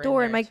answering kids the were in door.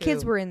 there, And my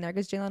kids too. were in there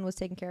because Jaylon was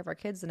taking care of our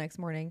kids the next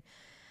morning.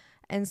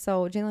 And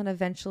so Jaylon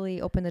eventually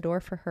opened the door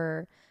for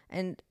her,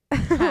 and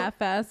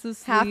half-ass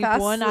asleep, half-ass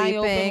one eye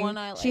open, sleeping. one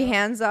eye. She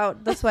hands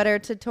out the sweater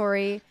to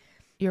Tori.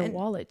 Your and-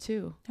 wallet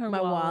too. her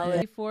my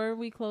wallet. Before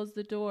we closed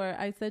the door,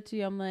 I said to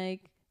you, I'm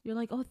like, you're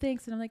like, oh,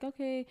 thanks. And I'm like,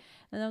 okay.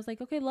 And I was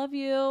like, okay, love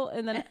you.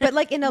 And then But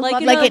like in a like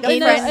loving, in, like a,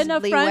 in, a, in a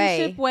friendly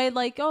friendship way. way,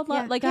 like, oh,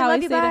 Yeah. like Okay, how I love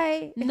say you,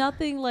 bye. it.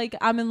 Nothing like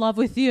I'm in love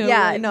with you.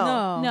 Yeah, Like,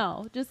 no.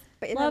 no, just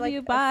But in a, love like, you,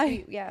 a bye.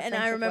 sweet- yeah, And I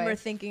friendship remember way.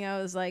 thinking,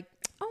 I was like,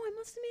 oh, I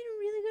must have made a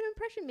really good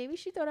impression. Maybe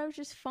she thought I was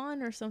just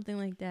fun or something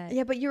like that.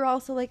 Yeah, but you're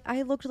also like,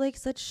 I looked like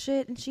such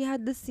shit, and she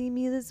had to see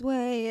me this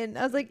way, and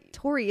I was like,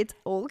 Tori, it's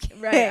okay.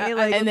 Right,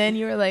 like, And then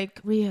you were like,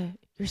 Rhea,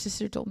 your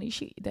sister told me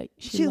she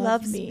she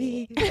loves loves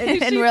me.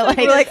 and we're like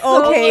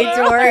okay,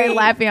 Dory.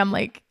 laughing. I'm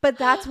like, but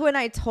that's when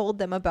I told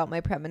them about my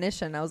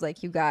premonition. I was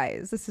like, you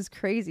guys, this is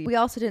crazy. We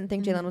also didn't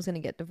think Jalen was going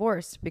to get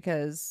divorced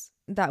because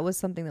that was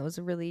something that was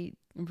really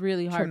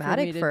hard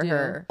traumatic for me to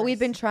her. do. We'd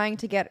been trying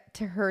to get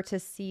to her to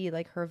see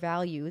like her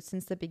value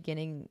since the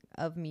beginning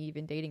of me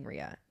even dating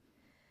Rhea.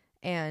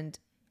 And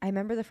I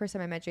remember the first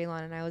time I met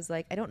Jaylon, and I was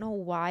like, I don't know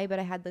why, but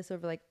I had this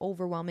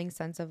overwhelming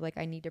sense of like,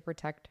 I need to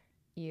protect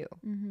you.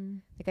 Mm-hmm.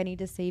 Like, I need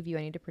to save you.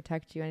 I need to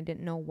protect you. And I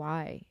didn't know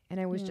why. And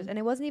I was and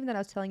it wasn't even that I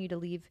was telling you to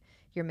leave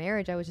your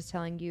marriage. I was just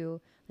telling you,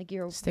 like,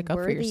 you're stick up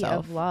for worthy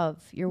yourself. of love.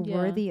 You're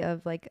worthy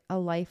of like a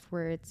life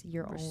where it's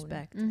your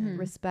Respect. own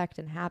respect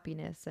and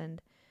happiness,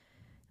 and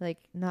like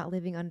not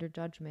living under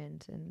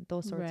judgment and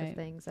those sorts of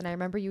things. And I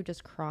remember you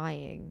just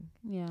crying.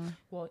 Yeah.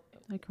 well,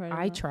 I cried.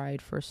 I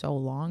tried for so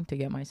long to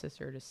get my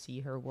sister to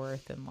see her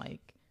worth and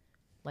like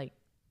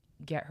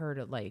get her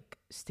to like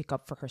stick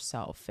up for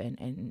herself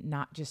and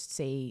not just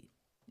say,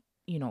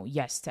 you know,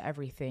 yes to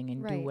everything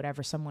and do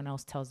whatever someone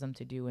else tells them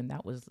to do. And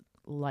that was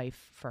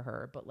life for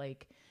her. But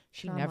like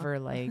she never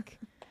it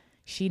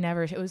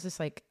was just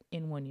like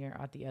in one year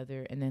out the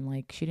other, and then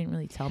like she didn't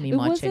really tell me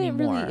much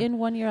anymore. It wasn't really in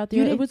 1 year out the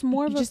other. It was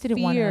more of a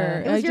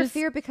fear. It was your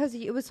fear because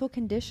it was so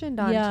conditioned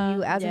onto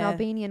you as an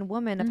Albanian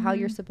woman of how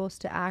you're supposed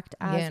to act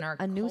as in our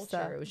a Nusa.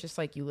 culture, it was just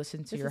like you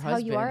listen to this your is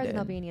husband. how you are as an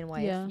Albanian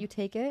wife. Yeah. You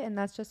take it, and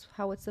that's just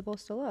how it's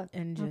supposed to look.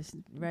 And just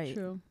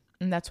True.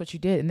 And that's what you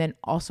did. And then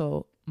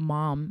also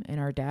mom and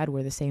our dad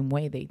were the same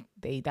way. They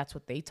that's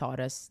what they taught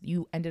us.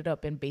 You ended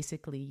up in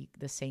basically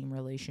the same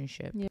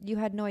relationship. Yeah. You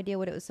had no idea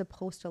what it was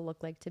supposed to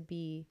look like to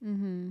be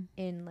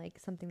in like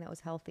something that was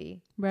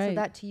healthy. Right. So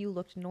that to you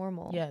looked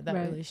normal. Yeah, that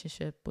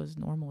relationship was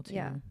normal to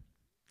you.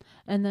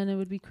 And then it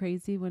would be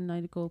crazy when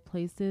I'd go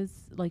places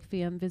like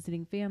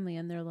visiting family,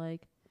 and they're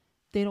like,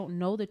 they don't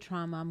know the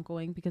trauma I'm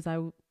going because I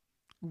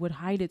would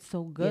hide it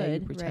so good. Yeah,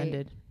 you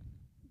pretended.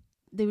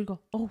 They would go,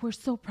 "Oh, we're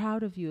so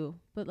proud of you,"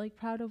 but like,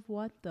 proud of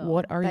what though?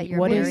 What are that you? you're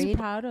What married? is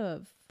proud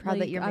of? Proud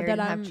that you're married that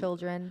and have I'm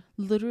children.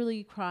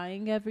 literally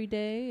crying every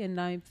day, and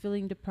I'm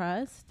feeling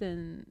depressed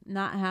and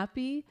not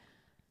happy.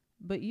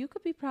 But you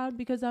could be proud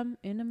because I'm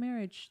in a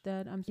marriage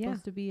that I'm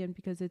supposed to be in,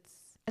 because it's.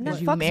 And that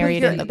you fucks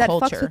married with in your, the that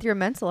culture. fucks with your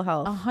mental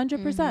health.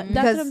 100%. That's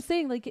Because- what I'm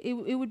saying. Like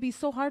it would be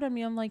so hard on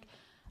me. I'm like,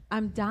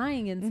 I'm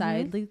dying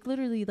inside. Like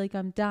literally, like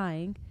I'm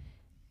dying.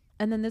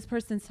 And then this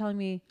person's telling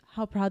me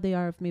how proud they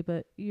are of me,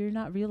 but you're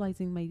not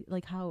realizing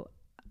how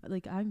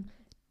I'm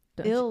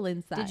ill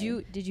inside.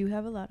 Did you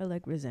have a lot of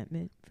like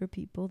resentment for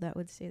people that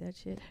would say that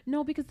shit?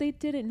 No, because they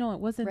didn't know.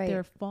 It wasn't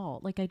their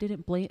fault. Like I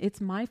didn't blame.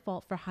 It's my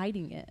fault for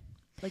hiding it.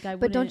 Like I.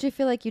 But don't you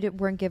feel like you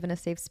weren't given a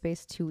safe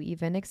space to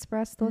even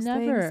express those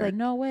things? Like,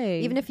 no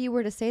way. even if you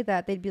were to say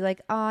that, they'd be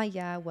like,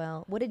 yeah,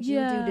 well, what did you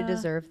do to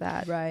deserve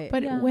that? Right.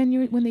 But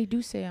when they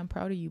do say I'm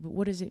proud of you, but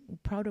what is it?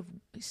 Proud of?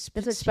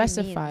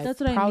 Specify. That's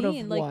what proud I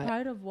mean. Of like what?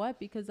 proud of what?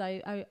 Because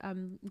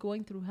I'm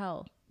going through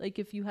hell. Like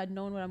if you had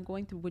known what I'm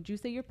going through, would you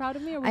say you're proud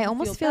of me? Or would I you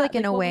almost feel like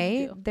in a what would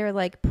way you do? they're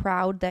like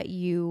proud that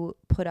you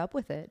put up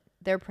with it.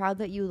 They're proud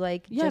that you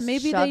like just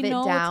maybe shove they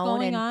know it down what's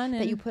going and on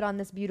that you put on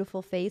this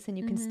beautiful face and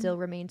you can Mhm. still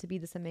remain to be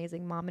this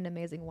amazing mom and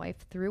amazing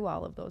wife through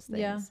all of those things.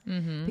 Yeah.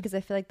 Mm-hmm. Because I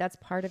feel like that's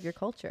part of your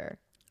culture.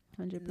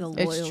 100%. The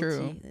loyalty. It's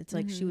true. It's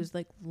like she Mhm. was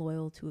like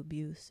loyal to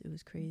abuse. It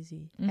was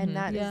crazy. And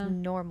that is Yeah.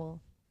 normal.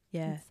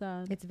 Yeah. It's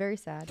sad. It's very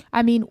sad.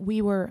 I mean,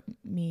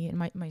 me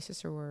and my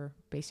sister were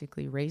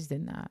basically raised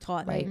in that.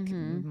 Taught. Like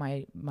Mhm.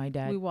 my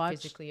dad We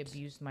watched- physically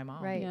abused my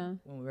mom. Right. Yeah.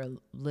 When we were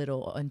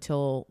little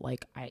until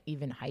like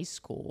even high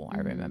school. I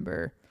Mhm.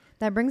 remember.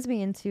 That brings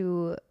me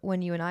into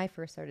when you and I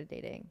first started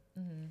dating.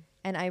 Mm-hmm.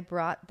 And I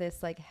brought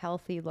this like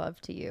healthy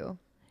love to you.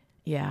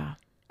 Yeah.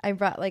 I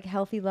brought like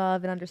healthy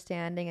love and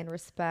understanding and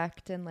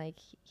respect and like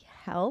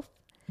health.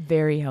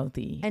 Very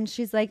healthy. And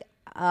she's like,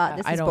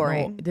 this I is don't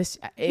boring. know.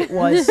 It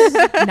was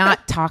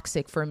not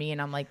toxic for me,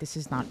 and I'm like, this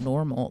is not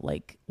normal.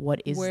 Like,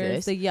 what is Where's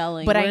this? the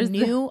yelling? But Where's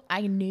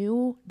I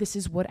knew this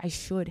is what I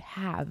should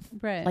have.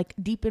 Right. Like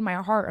deep in my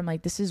heart, I'm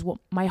like, this is what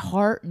my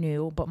heart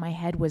knew, but my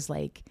head was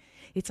like,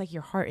 it's like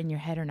your heart and your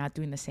head are not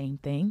doing the same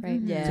thing.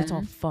 Right. Yeah. So it's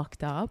all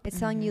fucked up. It's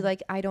telling you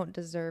like, I don't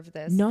deserve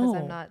this. No.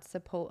 Because I'm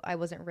not I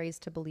wasn't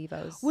raised to believe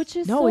I was. Which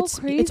is No, so it's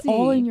crazy. it's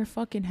all in your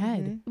fucking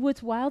head. Mhm.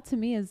 What's wild to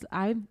me is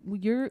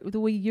the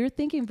way you're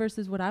thinking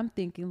versus what I'm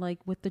thinking. Like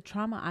with the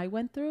trauma I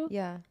went through.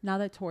 Yeah. Now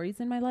that Tori's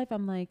in my life,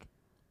 I'm like,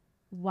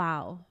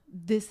 wow,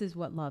 this is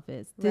what love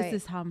is. This Right.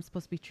 is how I'm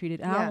supposed to be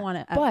treated. And I Yeah. don't want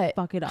to But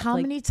fuck it up. how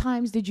Like, many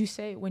times did you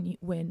say when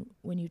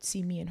you'd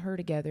see me and her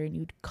together and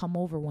you'd come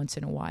over once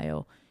in a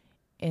while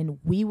and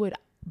we would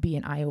be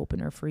an eye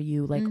opener for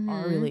you, like our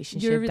Mhm.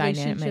 relationship Your dynamic,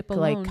 relationship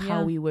like alone, how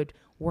yeah. we would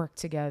work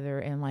together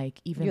and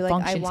like even You're like, I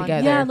function want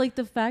together. yeah, like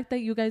the fact that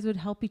you guys would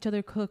help each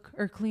other cook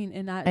or clean,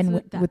 and that And so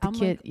with that, the I'm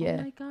kid, like, yeah.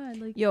 Oh my god,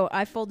 like Yo,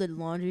 I folded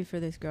laundry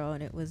for this girl,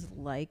 and it was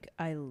like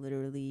I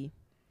literally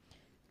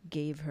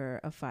gave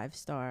her a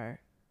 5-star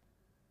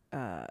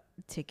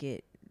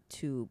ticket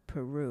to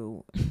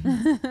Peru.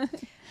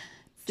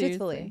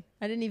 Truthfully.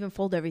 I didn't even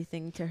fold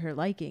everything to her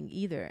liking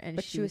either. And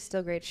but she was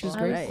still grateful. She was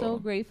I was grateful. so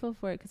grateful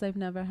for it because I've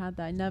never had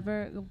that. I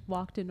never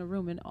walked in a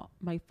room and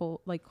my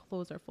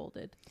clothes are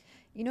folded.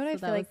 You know what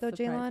So I feel like that though, was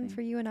Jaylon, surprising.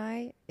 for you and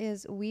I,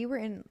 is we were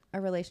in a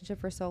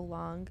relationship for so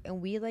long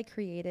and we like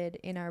created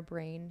in our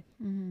brain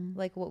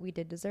like what we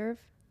did deserve.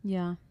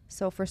 Yeah,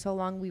 So for so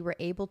long we were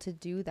able to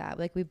do that.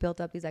 Like we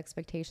built up these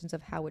expectations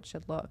of how it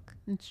should look.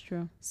 it's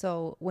true.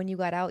 So when you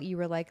got out, you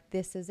were like,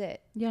 this is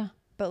it. Yeah.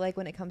 But like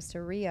when it comes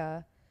to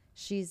Rhea,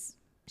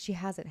 she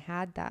hasn't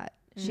had that.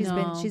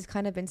 No. She's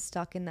kind of been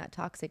stuck in that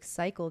toxic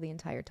cycle the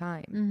entire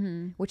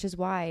time, which is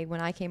why when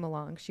I came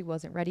along, she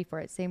wasn't ready for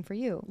it. Same for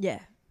you. Yeah,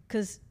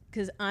 because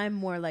I'm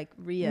more like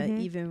Rhea,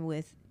 even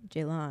with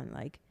Jaylon.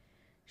 Like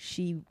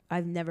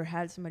I've never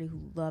had somebody who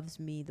loves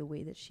me the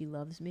way that she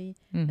loves me,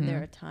 and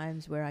there are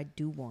times where I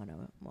do want to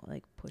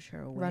like push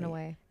her away, Run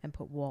away, and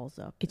put walls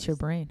up. It's your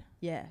brain.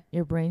 Yeah,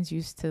 Your brain's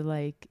used to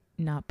like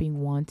not being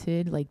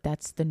wanted. Like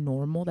that's the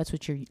normal. That's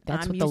what I'm what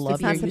used the to love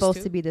it's you're not used supposed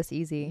to. to be this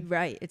easy.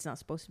 right. It's not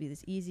supposed to be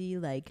this easy.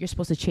 Like You're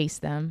supposed to chase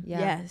them. Yeah.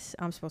 yes,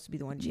 I'm supposed to be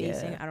the one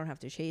chasing. Yeah. I don't have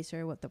to chase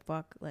her. What the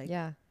fuck? Like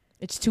Yeah.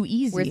 It's too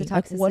easy. Where's the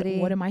Like,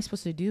 toxicity? what am I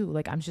supposed to do?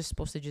 Like I'm just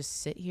supposed to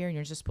just sit here and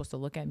you're just supposed to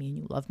look at me and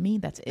you love me.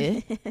 That's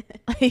it.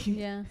 Like,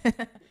 Yeah.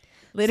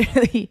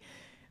 literally,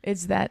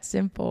 it's that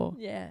simple.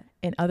 yeah,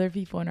 And other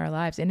people in our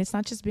lives, and it's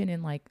not just been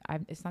in like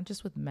it's not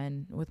just with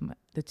men, with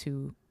the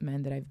two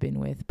men that I've been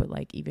with, but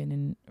like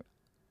even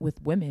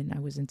with women, I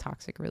was in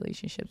toxic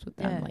relationships with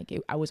them. Yeah. Like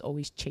I was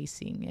always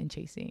chasing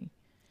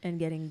and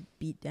getting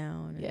beat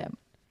down. Yeah.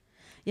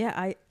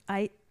 Yeah,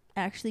 I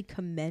actually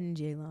commend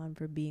Jaylon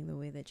for being the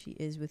way that she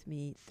is with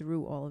me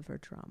through all of her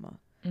trauma.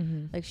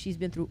 Like she's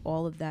been through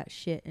all of that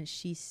shit and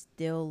she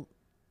still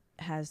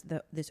has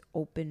this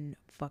open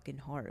fucking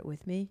heart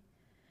with me.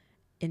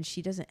 And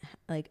she doesn't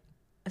like,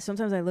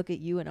 sometimes I look at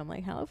you and I'm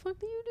like, how the fuck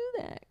do you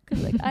do that?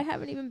 Because like I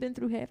haven't even been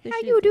through half this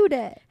shit. How you do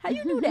that? How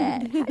you do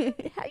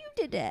that? how you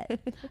did that?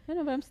 I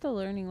know, but I'm still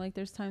learning. Like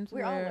there's times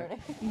We're all where learning.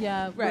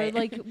 yeah, Right. where,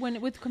 like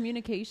when with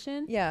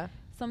communication, Yeah.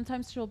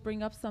 sometimes she'll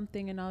bring up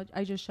something and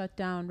I just shut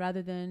down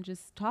rather than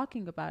just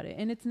talking about it.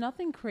 And it's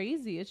nothing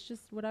crazy. It's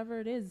just whatever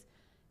it is.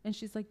 And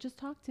she's like, just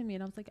talk to me.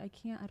 And I was like, I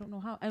can't. I don't know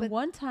how. And But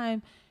one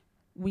time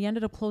we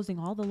ended up closing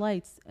all the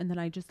lights and then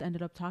I just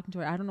ended up talking to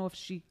her. I don't know if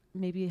she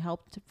maybe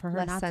helped for her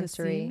Less not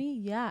sensory. to see me.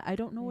 Yeah, I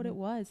don't know what it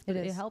was, but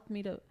It it is. helped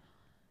me to,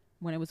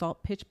 when it was all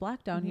pitch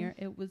black down here,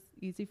 it was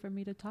easy for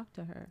me to talk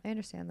to her. I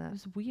understand It that.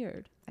 was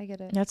weird. I get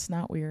it. That's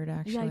not weird,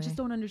 actually. Yeah, I just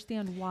don't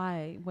understand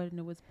why when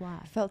it was I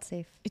black. felt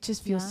safe. It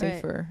just feels Yeah. Right.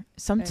 safer.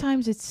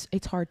 Sometimes it's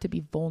hard to be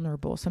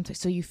vulnerable. Sometimes,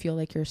 so you feel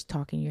like you're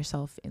talking to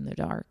yourself in the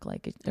dark.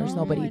 Like there's Oh,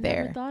 nobody I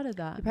there. Never thought of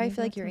that. You probably Maybe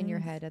feel like that's you're what in it your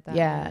is. head at that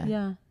Yeah. moment.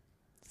 Yeah.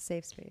 It's a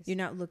safe space. You're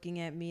not looking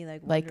at me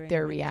like Like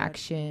their wondering,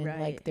 reaction, right.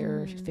 like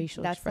their Mm.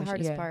 facial That's the expression.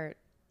 hardest Yeah. part.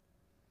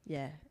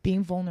 Yeah.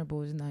 Being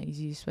vulnerable is not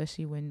easy,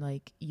 especially when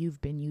like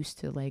you've been used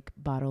to like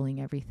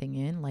bottling everything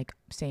in. Like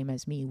same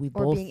as me, we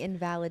Or both being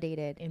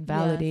invalidated.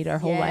 invalidate our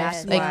whole Yes.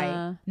 lives. Like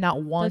Yeah.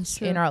 not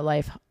once in true. our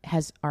life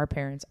has our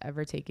parents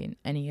ever taken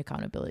any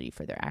accountability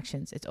for their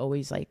actions. It's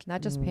always like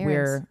Not just we're-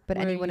 parents, but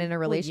where anyone you- in a well,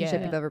 relationship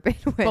yeah. you've ever been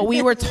with. But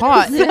we were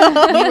taught we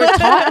were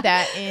taught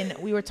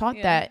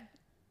that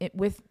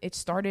it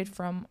started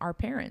from our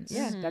parents.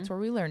 Yeah. That's where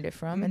we learned it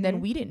from. And then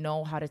Mhm. we didn't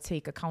know how to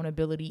take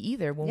accountability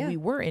either when Yeah. we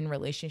were in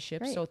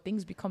relationships. Right. So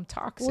things become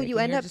toxic. Well, you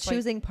and end you're up just like,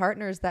 choosing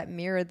partners that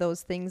mirror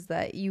those things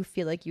that you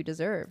feel like you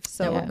deserve.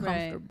 So, So Yeah.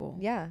 uncomfortable.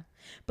 yeah.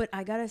 But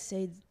I gotta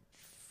say,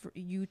 for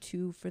you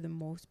two, for the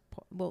most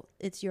part, well,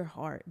 it's your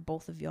heart.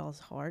 Both of y'all's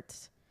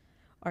hearts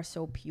are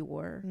so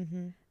pure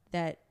Mm-hmm.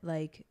 that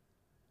like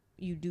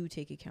you do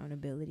take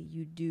accountability.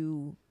 You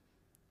do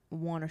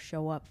want to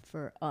show up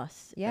for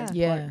us Yeah. as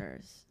Yeah.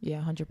 partners. yeah,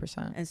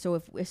 100%. And so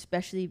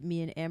especially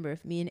me and Amber,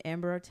 if me and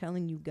Amber are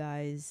telling you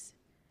guys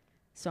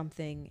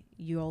something,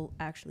 you'll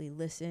actually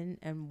listen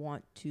and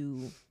want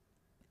to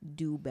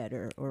do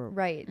better or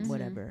Right. Mhm.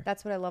 whatever.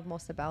 That's what I love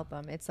most about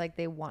them. It's like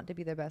they want to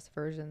be their best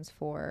versions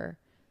for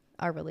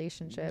our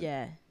relationship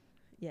Yeah.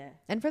 Yeah.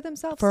 and for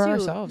themselves For too.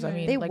 ourselves, I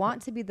mean, They like,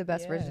 want to be the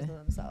best yeah. versions of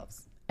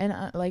themselves.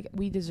 and like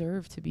we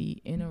deserve to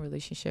be in a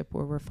relationship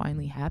where we're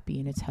finally happy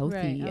and it's healthy,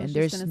 Right, I was and just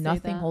there's gonna say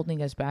nothing that.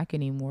 holding us back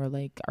anymore.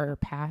 Like our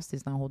past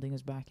is not holding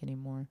us back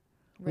anymore.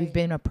 We've Right.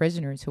 been a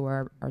prisoner to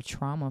our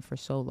trauma for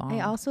so long.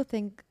 I also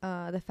think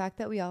the fact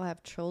that we all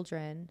have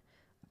children,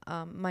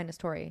 minus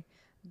Tori,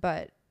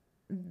 but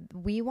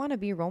we want to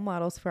be role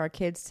models for our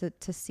kids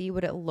to see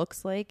what it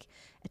looks like,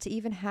 to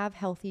even have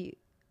healthy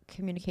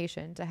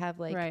communication, to have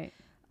like right.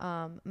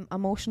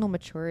 Emotional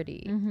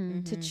maturity,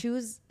 Mm-hmm. to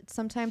choose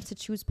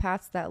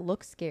paths that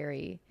look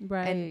scary,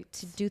 Right. and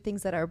to do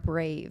things that are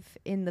brave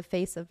in the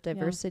face of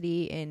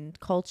diversity in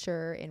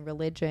culture, in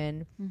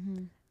religion.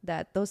 Mm-hmm.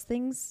 That those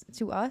things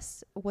to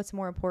us, what's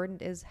more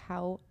important is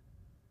how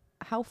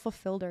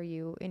fulfilled are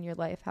you in your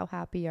life? How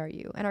happy are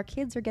you? And our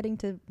kids are getting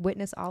to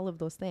witness all of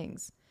those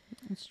things.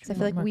 It's true. So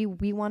I feel like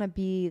we want to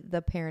be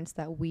the parents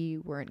that we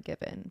weren't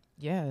given.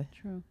 yeah,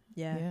 True.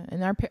 Yeah. yeah,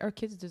 and our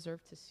kids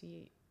deserve to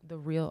see the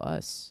real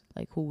us,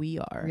 like who we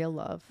are. Real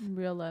love.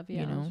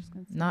 Yeah. You know,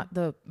 not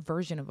the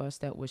version of us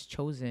that was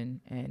chosen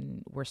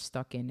and we're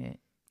stuck in it.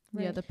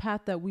 Right. Yeah, the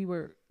path that we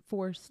were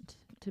forced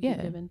to be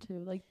given to.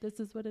 Like, this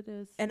is what it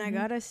is. And I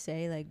gotta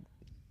say, like,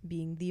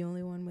 being the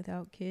only one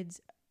without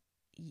kids,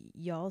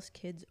 y'all's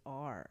kids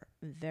are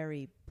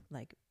very,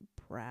 like,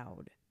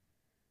 proud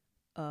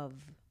of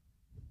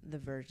the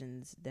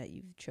versions that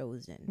you've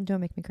chosen.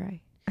 Don't make me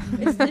cry.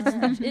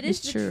 It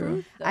is true. The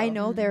truth, though. I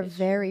know they're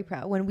very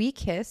proud. When we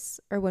kiss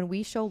or when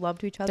we show love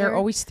to each other, They're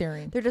always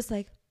staring. They're just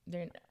like,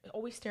 They're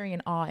always staring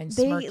in awe and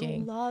they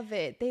smirking. love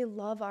it. They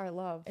love our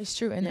love. It's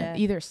true. And then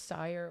either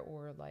sire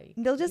or like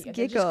they'll just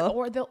giggle,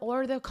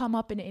 or they'll come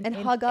up and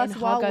hug us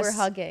while we're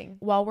hugging,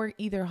 while we're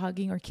either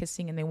hugging or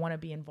kissing, and they want to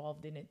be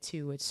involved in it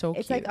too. It's so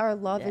it's cute. like our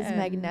love is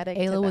magnetic.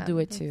 Ayla will do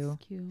it too.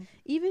 Cute.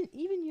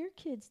 Even your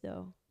kids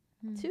though,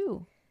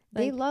 too.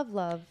 They Like,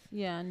 love.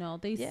 Yeah, no,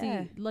 they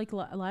see, like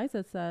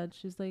Liza said,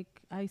 she's like,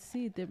 I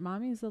see that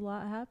mommy's a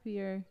lot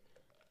happier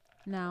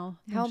now.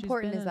 How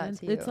important is that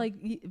to you? It's like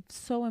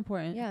so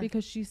important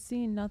because she's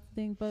seen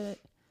nothing but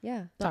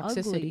the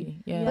toxicity.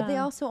 Ugly. Yeah. But they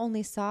also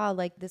only saw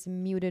like this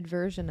muted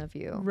version of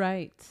you.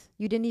 Right.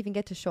 You didn't even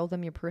get to show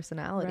them your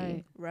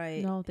personality.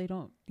 Right. No, they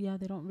don't. Yeah,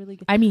 they don't really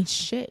get. I mean,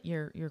 shit,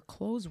 your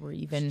clothes were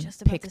even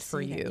picked for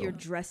you. You're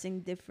dressing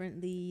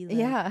differently. Like,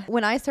 Yeah.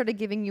 When I started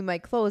giving you my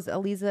clothes,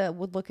 Aliza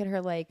would look at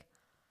her like,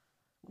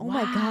 oh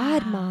my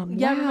God, Mom.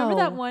 Yeah, wow. remember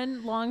that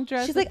one long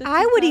dress? She's like,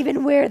 I would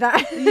even wear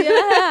that.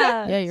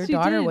 Yeah. Yeah, your she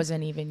daughter did.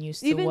 wasn't even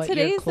used to Even what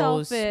today's your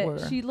clothes outfit,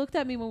 were. she looked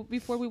at me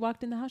before we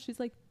walked in the house. She's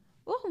like,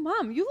 "Oh,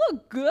 Mom, you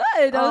look good."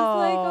 I was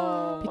like,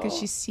 "Oh," because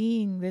she's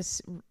seeing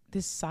this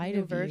side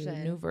New of version.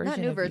 you, new version. Not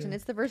new of version. you.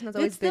 It's the version that's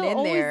always it's been still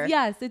in there.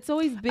 Yes, it's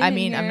always been. I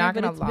mean, in I'm here, not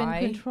but gonna it's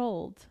lie. been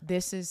controlled.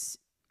 This is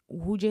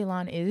who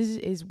Jaylan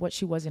is what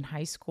she was in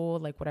high school,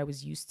 like what I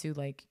was used to,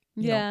 like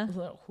you know,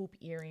 little hoop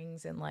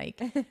earrings and like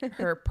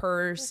her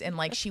purse, and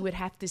like she would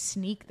have to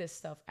sneak this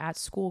stuff at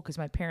school because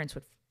my parents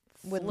would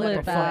flip a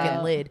flip fucking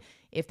out. lid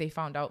if they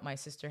found out my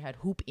sister had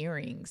hoop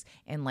earrings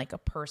and like a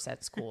purse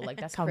at school. Like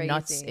that's how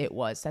nuts Crazy. it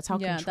was. That's how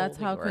controlled that's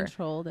how we were.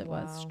 controlled it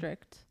was.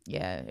 Strict.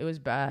 Yeah, it was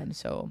bad.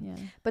 So Yeah.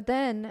 But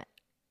then,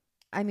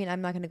 I mean,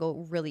 I'm not going to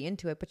go really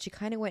into it, but she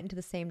kind of went into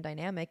the same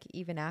dynamic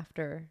even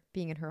after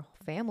being in her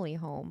family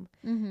home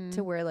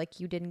to where like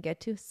you didn't get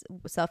to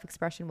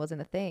self-expression wasn't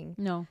a thing.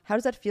 No. How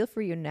does that feel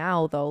for you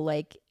now though?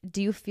 Like,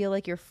 do you feel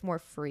like you're more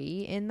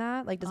free in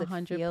that? Like, does it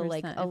feel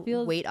like 100%. a It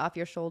feels- weight off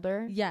your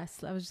shoulder?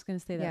 Yes, I was just gonna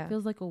say that. Yeah. It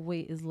feels like a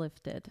weight is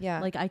lifted. Yeah.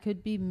 Like I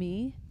could be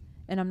me,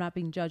 and I'm not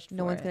being judged.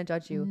 No for one's it. going to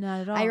judge you.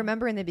 Not at all. I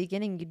remember in the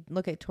beginning, you'd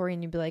look at Tori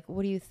and you'd be like,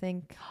 what do you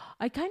think?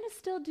 I kind of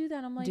still do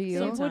that. I'm like, Do you?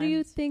 so what do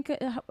you Sometimes.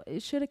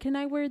 think? Can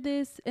I wear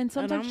this? And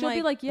sometimes I'm she'll be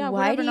like, like, yeah,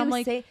 Why whatever. do And you I'm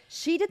like, say,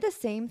 she did the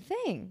same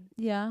thing.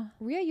 yeah.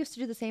 Rhea used to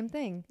do the same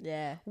thing.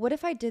 Yeah. What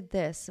if I did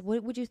this?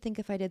 What would you think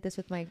if I did this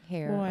with my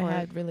hair? well, I Or-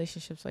 had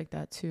relationships like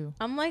that too.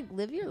 I'm like,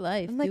 live your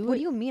life. I'm like, what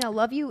do you mean? I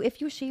love you if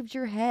you shaved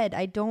your head.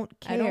 I don't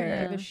care. I don't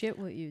Yeah. give a shit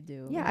what you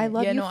do. Yeah, I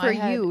love Yeah, you no, for I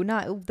had- you,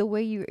 not the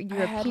way your I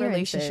had appearance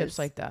relationships is.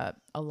 like that.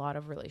 A lot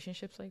of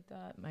relationships like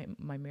that.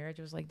 My marriage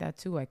was like that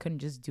too. I couldn't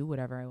just do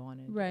whatever I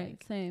wanted. Right.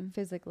 Like, Same.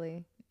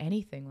 physically.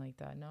 anything like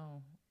that.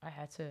 No, I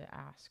had to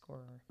ask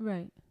or.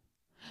 Right.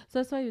 So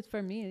that's why it's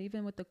for me,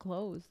 even with the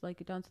clothes,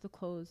 like down to the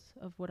clothes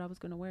of what I was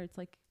going to wear. It's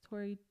like,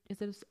 Tori,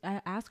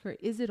 I ask her,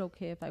 is it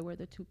okay if I wear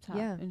the tube top?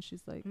 Yeah. And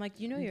she's like, I'm like,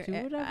 you know, you're. do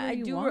whatever I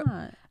you do. want.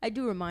 I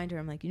do remind her.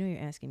 I'm like, you know,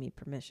 you're asking me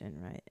permission,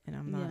 right? And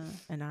I'm not. Yeah.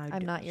 And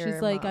I'm not your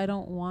She's like, mom. I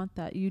don't want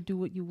that. You do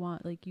what you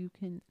want. Like you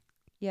can.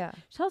 Yeah.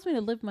 She tells me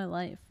to live my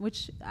life,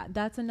 which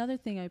that's another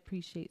thing I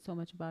appreciate so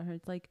much about her.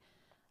 It's like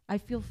I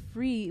feel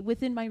free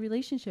within my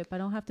relationship. I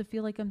don't have to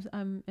feel like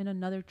I'm in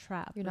another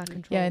trap. You're not Like,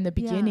 controlled. Yeah, in the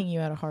beginning, you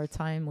had a hard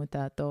time with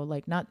that though.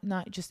 Like not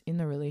just in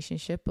the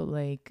relationship, but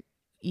like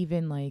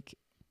even like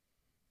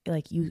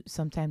you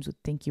sometimes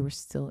would think you were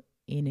still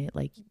in it.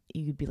 Like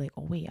you'd be like,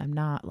 oh wait, I'm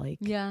not. Like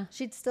Yeah.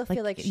 She'd still Like,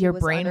 feel like she your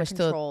was brain under was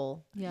still-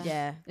 control. Yeah.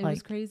 Yeah. It was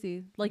Like-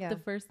 crazy. Like Yeah. the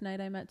first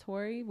night I met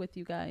Tori with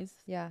you guys.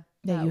 Yeah.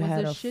 that that you was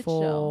had a a shit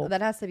full. show.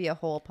 That has to be a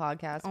whole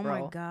podcast, Oh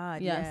bro. my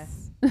god.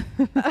 Yes.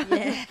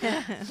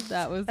 Yeah.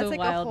 That was That's a like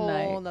wild a whole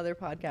night. another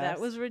podcast. That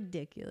was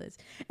ridiculous.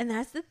 And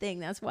that's the thing.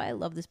 That's why I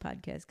love this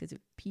podcast, because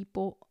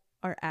people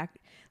are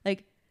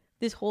like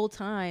this whole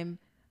time.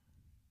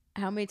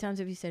 How many times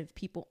have you said if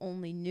people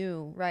only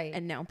knew? Right.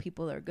 And now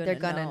people are gonna They're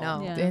gonna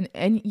know. Yeah.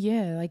 And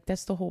yeah, like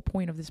that's the whole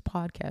point of this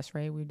podcast,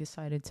 right? We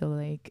decided to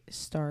like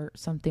start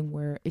something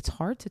where it's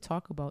hard to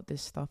talk about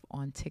this stuff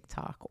on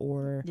TikTok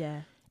or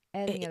Yeah.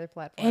 any other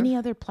platform. any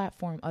other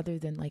platform other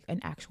than like an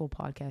actual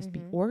podcast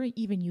Mhm. or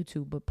even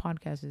YouTube. But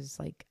podcast is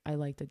like, I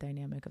like the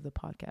dynamic of the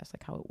podcast,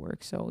 like how it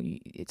works. So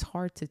it's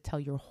hard to tell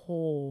your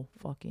whole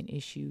fucking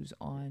issues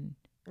on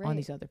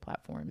these other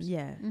platforms.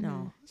 Yeah. Mhm.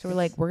 No. So we're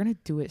like, we're gonna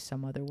do it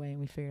some other way, and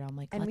we figured out, I'm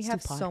like, and we let's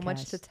have do so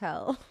much to podcasts.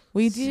 tell.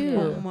 We do.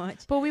 So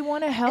much. But we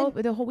want to help.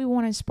 We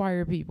want to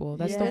inspire people.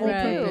 That's the Yeah. whole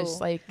Right.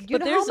 purpose. Like You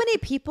know how there's- many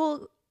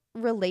people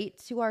relate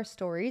to our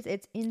stories?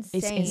 It's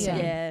insane. insane.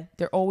 Yeah.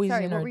 they're always.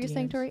 Sorry, in what our were you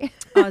saying, DMs. Tori?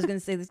 I was gonna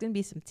say there's gonna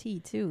be some tea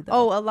too.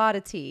 Though. Oh, a lot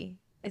of tea.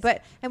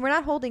 And we're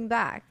not holding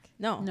back.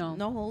 No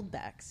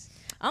holdbacks.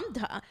 I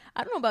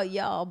don't know about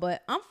y'all,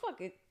 but I'm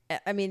fucking.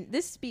 I mean,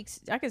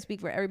 I can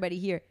speak for everybody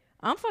here.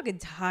 I'm fucking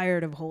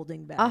tired of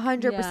holding back.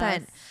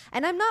 100%.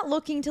 And I'm not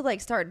looking to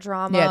like start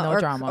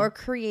drama or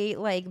create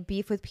like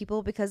beef with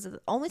people, because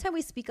the only time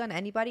we speak on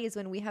anybody is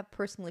when we have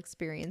personal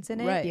experience in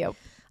it. Right. Yep.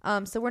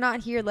 So we're not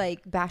here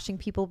like bashing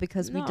people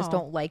because we just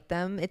don't like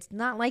them. It's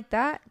not like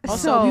that.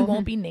 Also, we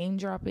won't be name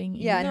dropping.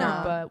 Yeah,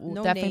 no. But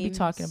we'll definitely be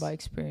talking about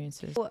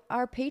experiences. So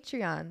our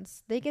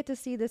Patreons, they get to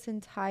see this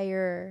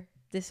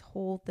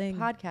whole thing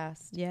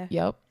podcast. Yeah.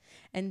 Yep.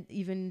 And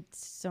even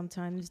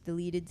sometimes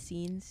deleted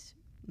scenes.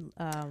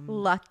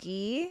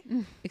 Lucky.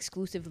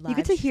 Exclusive live you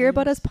get to hear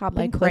about us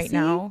popping like pussy right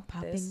now.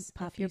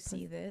 Pop your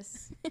see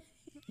this,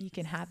 you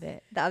can have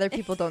it. The other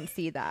people don't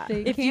see that.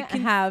 If you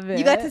can have it.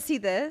 You got to see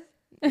this.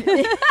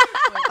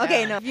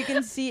 Okay, no. If you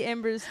can see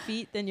Amber's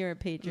feet, then you're a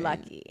patron.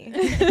 Lucky.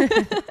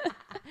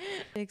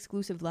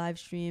 Exclusive live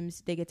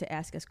streams. They get to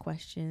ask us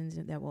questions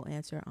that we'll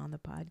answer on the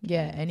podcast.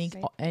 Yeah,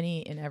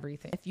 any and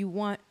everything. If you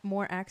want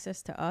more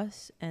access to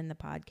us and the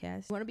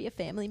podcast, you want to be a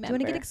family member. Do you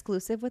want to get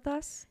exclusive with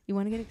us? You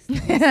want to get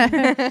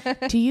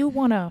exclusive? Do you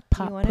want to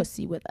pop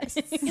pussy with us?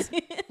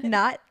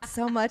 Not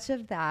so much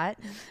of that.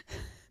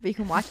 But you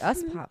can watch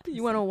us pop.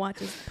 You want to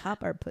watch us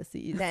pop our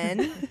pussies?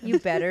 Then you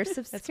better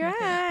subscribe.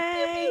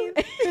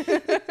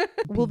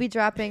 We'll be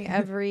dropping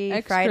every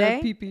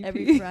Friday. PPP.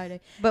 Every Friday.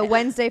 But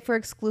Wednesday for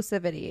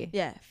exclusivity.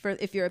 Yeah.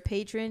 If you're a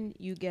patron,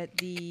 you get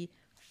the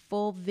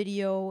full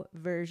video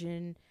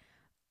version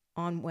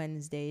on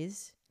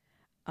Wednesdays.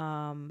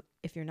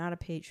 If you're not a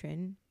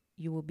patron,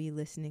 you will be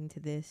listening to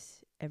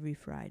this every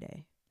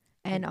Friday.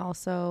 And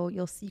also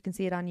you can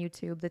see it on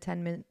YouTube, the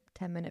 10-minute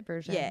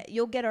version. Yeah,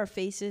 you'll get our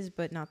faces,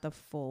 but not the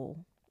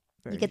full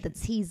version. You get the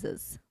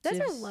teasers. Those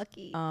are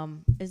lucky.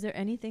 Is there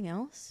anything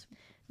else?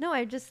 No,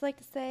 I'd just like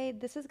to say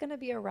this is gonna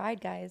be a ride,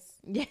 guys.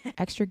 Yeah.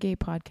 Extra Gay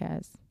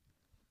Podcast.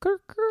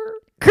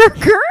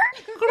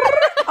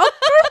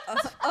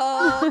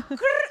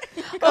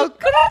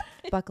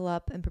 Buckle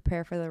up and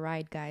prepare for the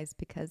ride, guys,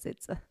 because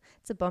it's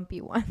a bumpy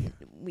one.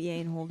 We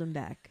ain't holding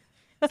back.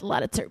 It's a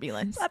lot of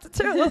turbulence. Lots of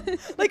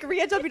turbulence. Like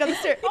Rhea jumping down the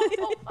stairs.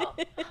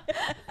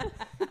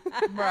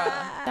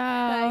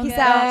 Bruh. Peace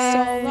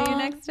out. See you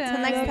next time.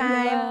 Till next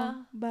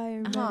time. Bye,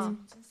 everybody.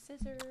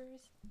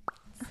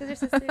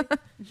 Scissors.